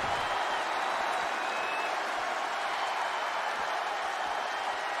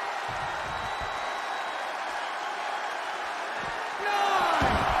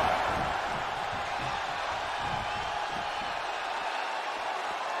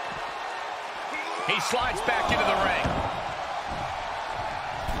 He slides back into the ring.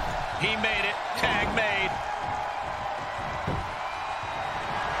 He made it. Tag made.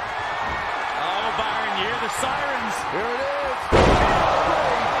 Oh, Byron, you hear the sirens. Here it is.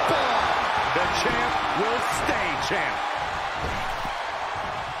 The champ will stay champ.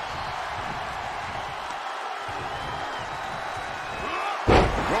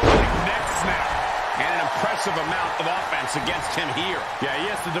 Rolling neck snap. And an impressive amount of offense against him here. Yeah, he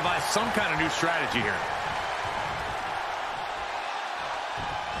has to devise some kind of new strategy here.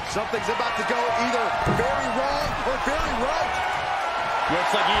 Something's about to go either very wrong or very right.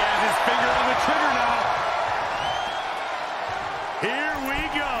 Looks like he has his finger on the trigger now. Here we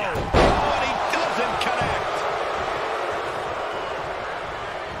go. Oh, and he doesn't connect.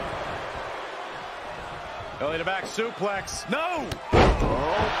 Belly to back suplex. No.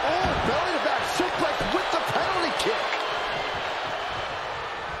 Oh, belly to back suplex with the penalty kick.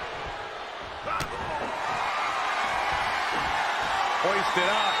 Hoisted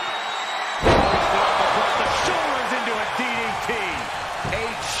up. Hoisted up across the shoulders into a DDT. A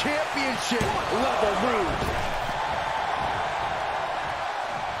championship level move.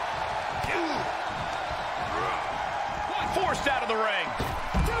 Forced out of the ring.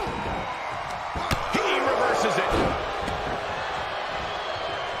 He reverses it.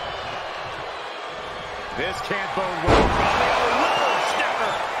 This can't bode well.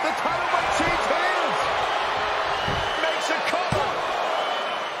 Snapper. The title might change hands. Makes a cover.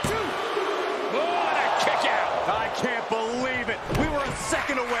 What a kick out. I can't believe it. We were a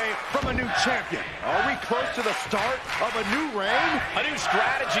second away from a new champion. Are we close to the start of a new reign? A new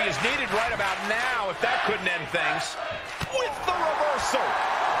strategy is needed right about now if that couldn't end things. With the reversal.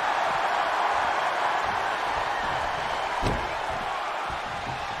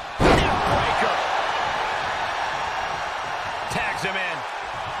 Neckbreaker. Tags him in.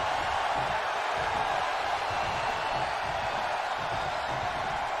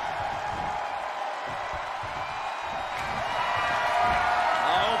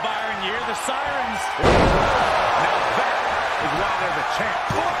 Oh, Byron, you hear the sirens. Now that is why they're the champ.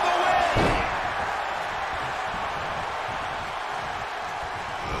 For the win!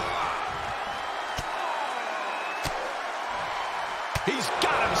 He's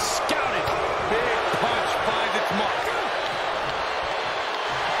got him scouted. Big punch finds its mark.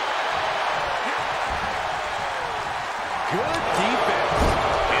 Good defense.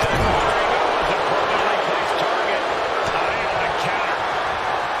 And there he goes. A perfectly placed target. Unable to counter.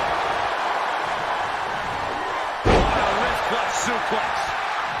 What a wrist clutch suplex.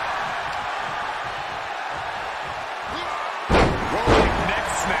 Rolling neck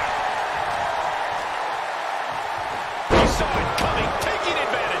snap. He saw it coming, taking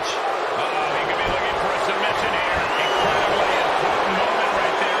advantage. Uh-oh, he could be looking for a submission here. Incredibly important moment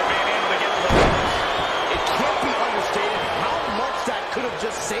right there, being able to get to the ropes. It can't be understated how much that could have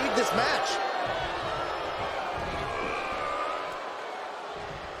just saved this match.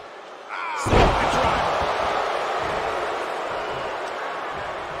 Slide driver.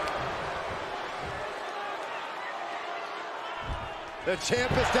 The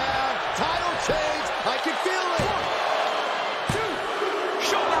champ is down. Title change. I can feel it.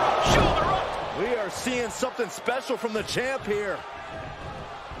 Shoulder up, shoulder up. We are seeing something special from the champ here.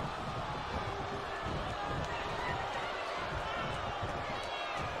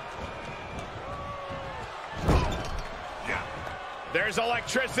 There's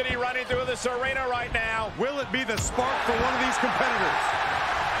electricity running through this arena right now. Will it be the spark for one of these competitors?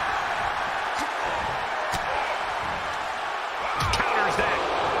 Counters that.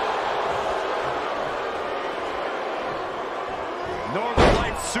 Northern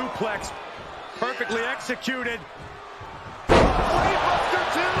Lights suplex. Perfectly executed.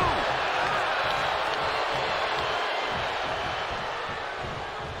 Brainbuster 2.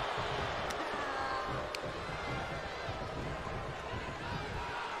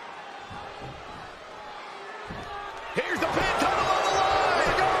 Here's the pin, title on the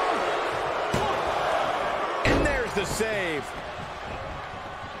line. And there's the save.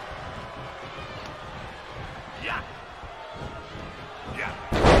 Yeah. Yeah.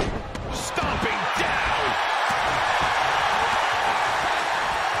 Stomping down.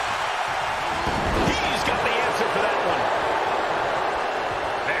 He's got the answer for that one.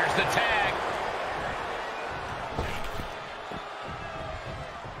 There's the tag.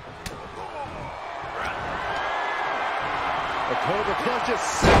 The Cobra clutch is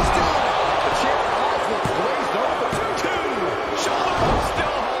still. The champ was glazed over. 2. Shoulder up,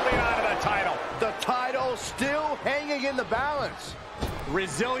 still holding on to the title. The title still hanging in the balance.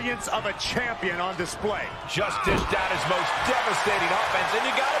 Resilience of a champion on display. Just dished out his most devastating offense, and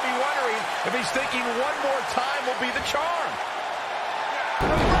you got to be wondering if he's thinking one more time will be the charm.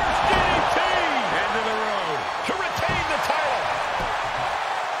 Reverse DDT! End of the road. To retain the title.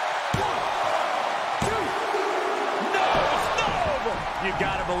 1, 2. No, it's over. You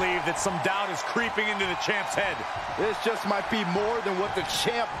gotta believe that some doubt is creeping into the champ's head. This just might be more than what the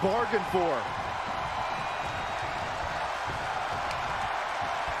champ bargained for.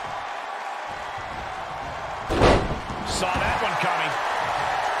 Saw that one coming.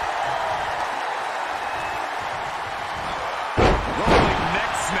 Rolling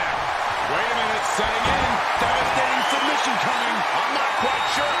neck snap. Wait a minute, setting in. Devastating submission coming. I'm not quite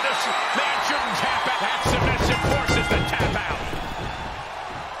sure this man shouldn't tap out. That submission forces the tap out.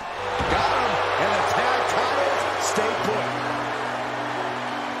 Got him. And the tag titles stay put.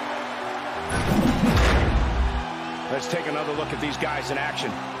 Let's take another look at these guys in action.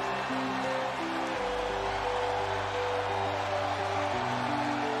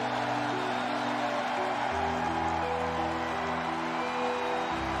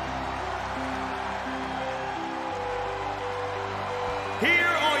 Here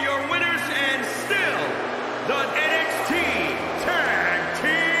are your winners and still the NXT Tag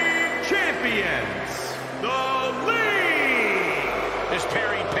Team Champions, The League. This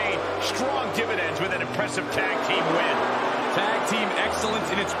pairing paid strong dividends with an impressive tag team win. Tag team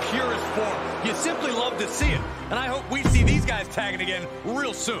excellence in its purest form. You simply love to see it. And I hope we see these guys tagging again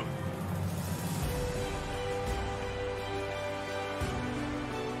real soon.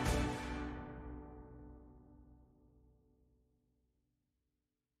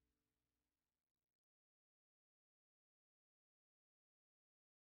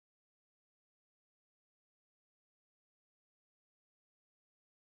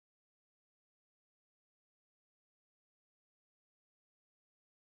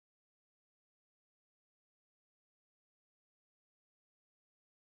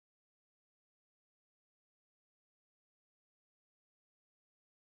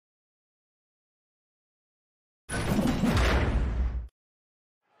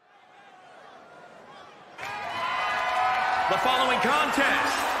 The following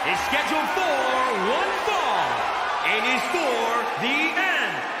contest is scheduled for one fall. It is for the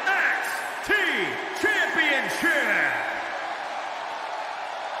NXT Championship.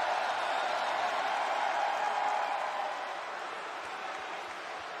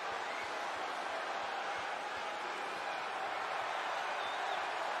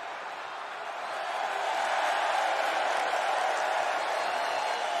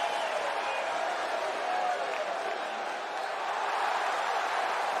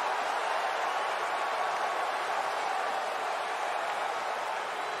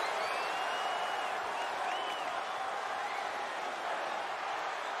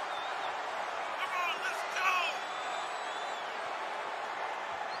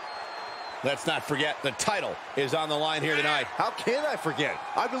 Let's not forget, the title is on the line here tonight. How can I forget?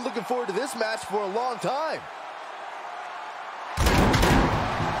 I've been looking forward to this match for a long time.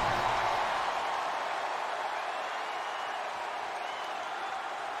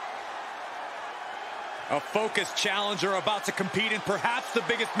 A focused challenger about to compete in perhaps the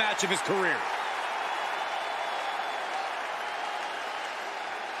biggest match of his career.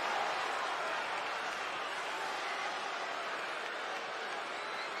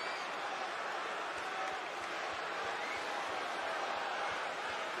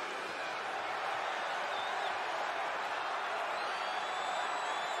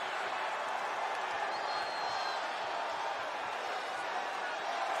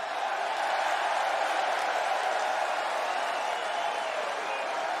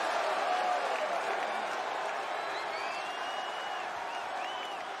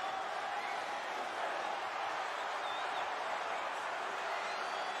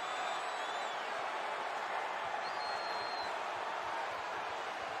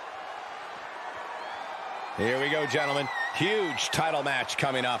 Here we go, gentlemen. Huge title match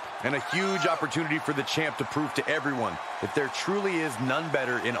coming up. And a huge opportunity for the champ to prove to everyone that there truly is none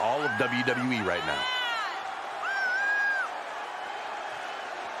better in all of WWE right now.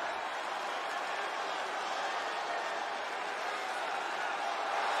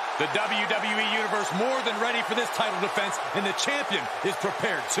 The WWE Universe more than ready for this title defense, and the champion is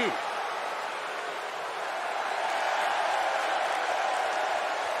prepared too.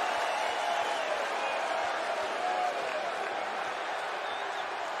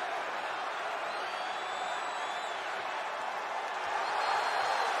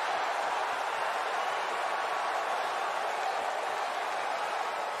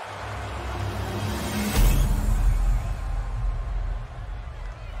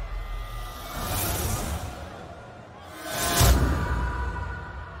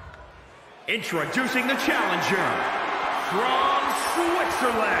 Introducing the challenger from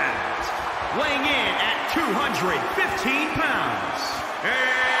Switzerland, weighing in at 215 pounds,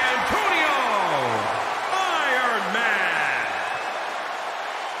 Antonio Iron Man.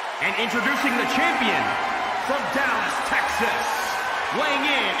 And introducing the champion from Dallas, Texas, weighing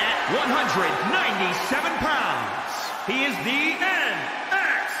in at 197 pounds. He is the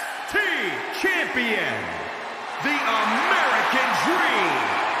NXT champion, the American Dream,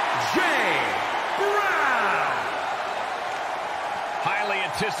 Jay Brown. Highly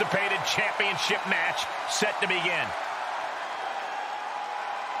anticipated championship match set to begin.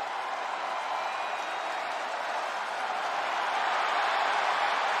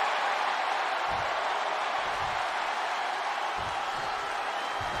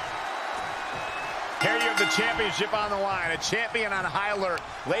 Here you have the championship on the line, a champion on high alert.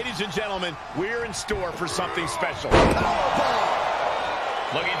 Ladies and gentlemen, we're in store for something special. Powerbomb.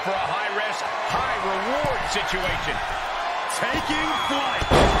 Looking for a high-risk, high-reward situation. Taking flight.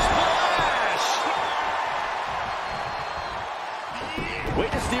 Splash! Way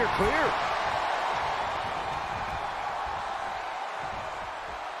to steer clear.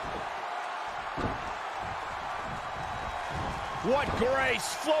 What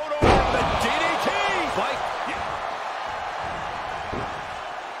grace. Float over the DDT. Fight.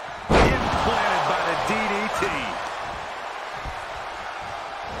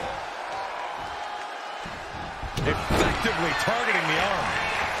 Effectively targeting the arm.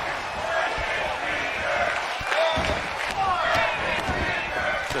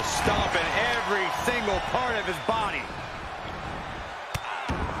 Just stomping every single part of his body.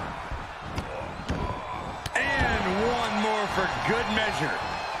 And one more for good measure.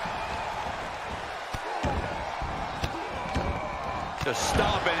 Just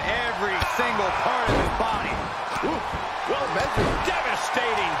stomping every single part of his body. Ooh, well measured.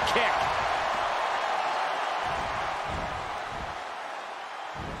 Devastating kick.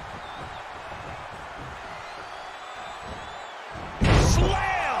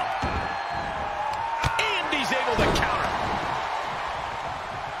 Slam! And he's able to counter.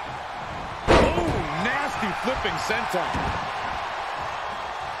 Oh, nasty flipping senton.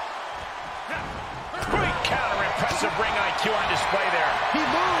 Great counter. Impressive ring IQ on display there. He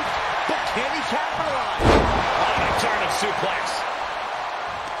moved, but can he capitalize? On a turn of suplex.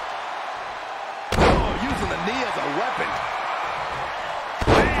 Oh, using the knee as a weapon.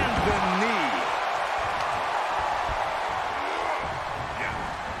 And the knee.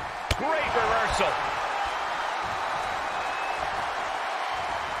 Great reversal.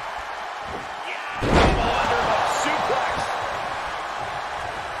 Double underhook suplex.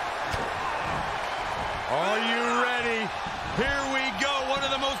 Are you ready? Here we go. One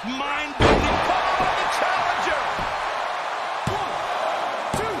of the most mind-bending. The challenger. 1,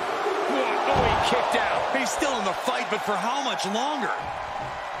 2. Oh, he kicked out. He's still in the fight, but for how much longer?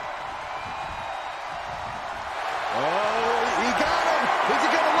 Oh, he got him. Is he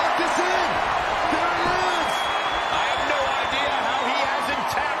going to lock this in? There it is. I have no idea how he hasn't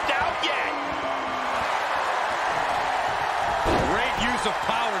tapped out yet. Great use of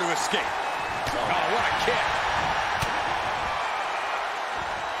power to escape. Oh, what a kick.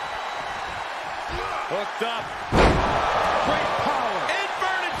 Hooked up. Great power.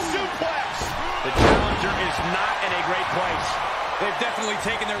 Inverted suplex. The challenger is not in a great place. They've definitely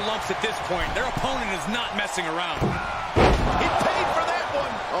taken their lumps at this point. Their opponent is not messing around. He paid for that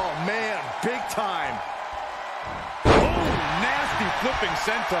one. Oh, man, big time. Oh, nasty flipping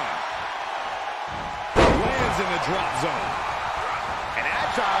senton. Lands in the drop zone. An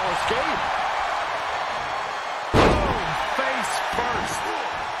agile escape. Boom, face first.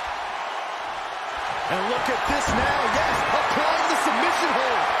 And look at this now. Yes, applying the submission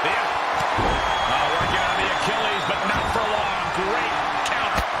hold. Yeah. Working on the Achilles, but not for long. Great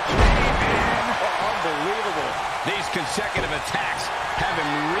counter. Unbelievable. These consecutive attacks have him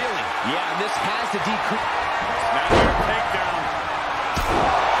reeling. Yeah, and this has to decrease. Now their takedown.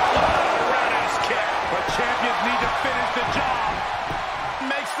 Roundhouse kick. But champions need to finish the job.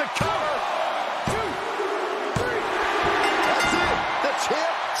 Makes the cover. 2, 3. That's it. The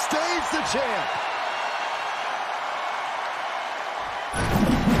champ stays the champ.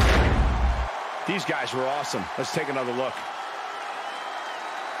 These guys were awesome. Let's take another look.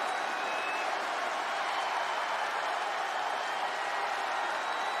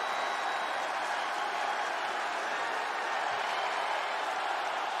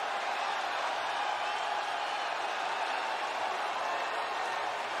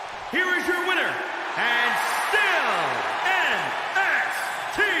 Here is your winner, and still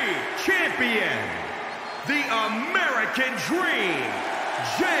NXT Champion, the American Dream,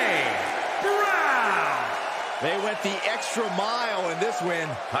 Jay Brown. They went the extra mile in this win.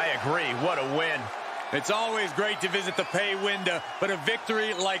 I agree. What a win. It's always great to visit the pay window, but a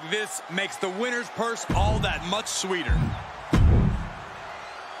victory like this makes the winner's purse all that much sweeter.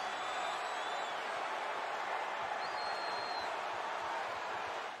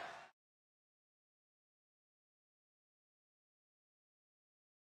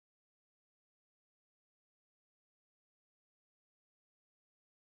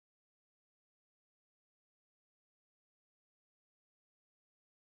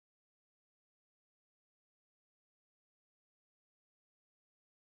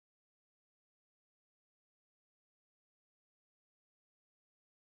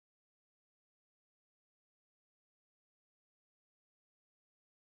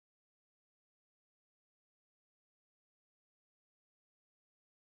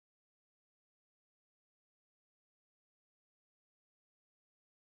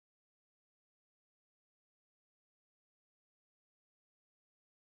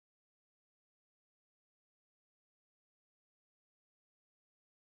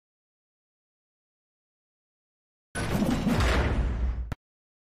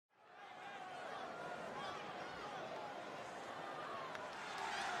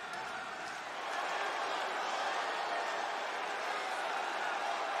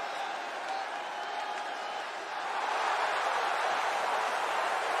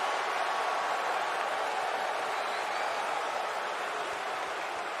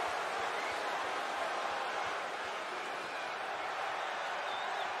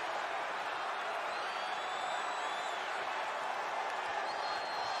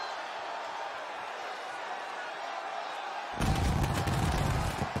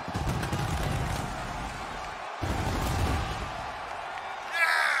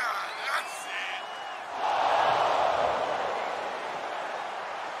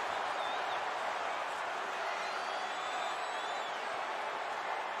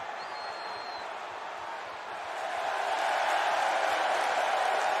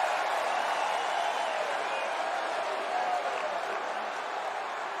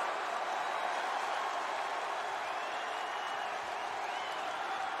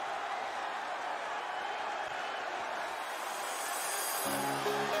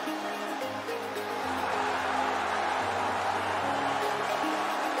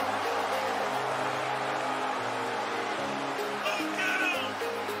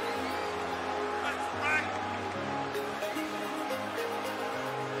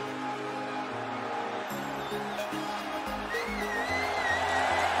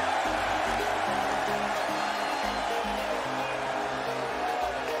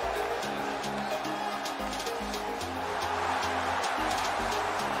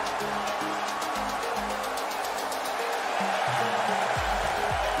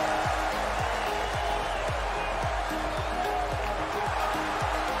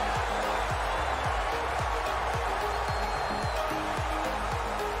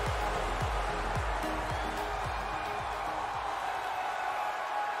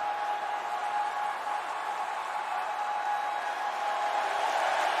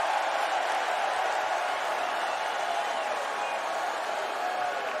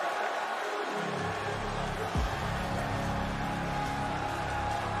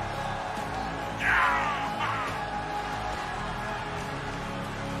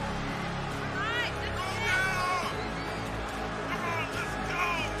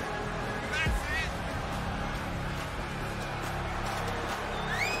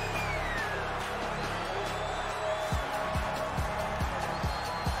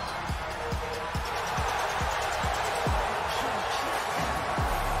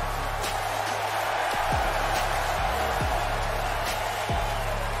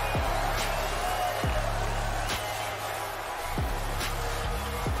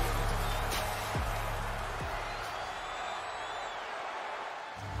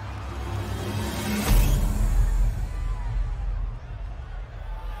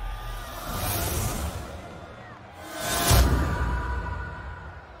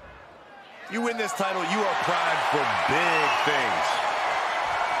 You win this title, you are primed for big things.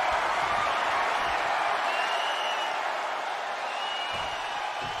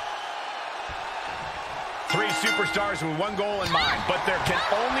 Three superstars with one goal in mind, but there can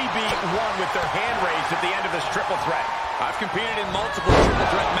only be one with their hand raised at the end of this triple threat. I've competed in multiple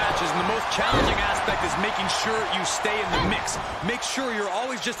triple threat matches, and the most challenging aspect is making sure you stay in the mix. Make sure you're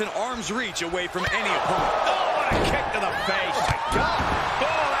always just an arm's reach away from any opponent. Oh, what a kick to the face. Oh, my God.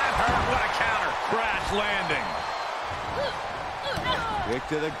 Oh, that hurt. What a counter. Crash landing. Kick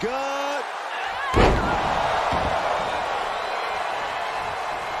to the gut.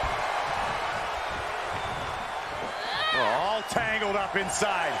 All tangled up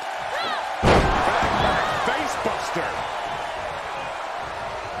inside. Face buster.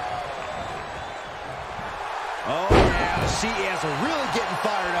 Oh, yeah, she is really getting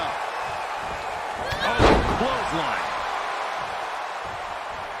fired up. Oh, clothesline.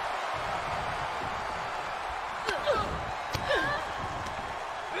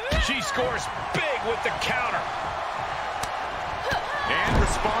 She scores big with the counter. And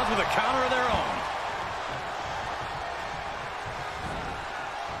responds with a counter of their own.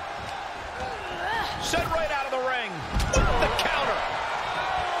 Sent right out of the ring. The counter.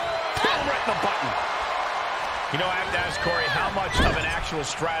 Boom, right in the button. You know, I have to ask Corey, how much of an actual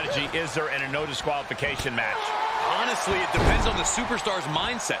strategy is there in a no disqualification match? Honestly, it depends on the superstar's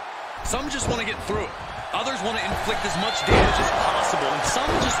mindset. Some just want to get through it. Others want to inflict as much damage as possible, and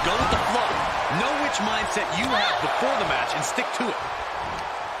some just go with the flow. Know which mindset you have before the match and stick to it.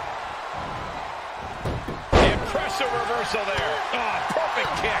 Impressive reversal there. Oh,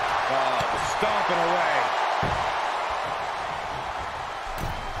 perfect kick. Stomping away.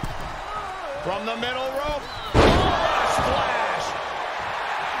 From the middle rope. Oh, what a splash.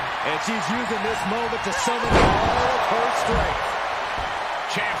 And she's using this moment to summon all of her strength.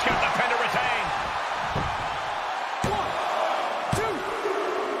 Champ's got the pin to retain. 1, 2,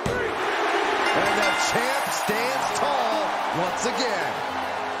 3. And the champ stands tall once again.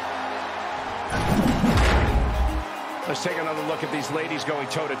 Let's take another look at these ladies going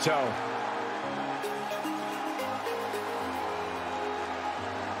toe-to-toe.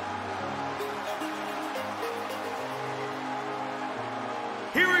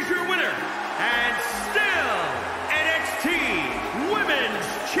 Here is your winner, and still NXT Women's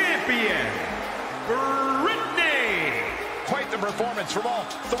Champion, Brittany. Quite the performance from all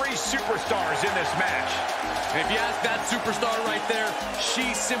three superstars in this match. And if you ask that superstar right there,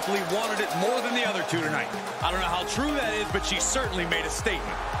 she simply wanted it more than the other two tonight. I don't know how true that is, but she certainly made a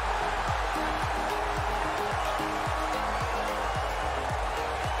statement.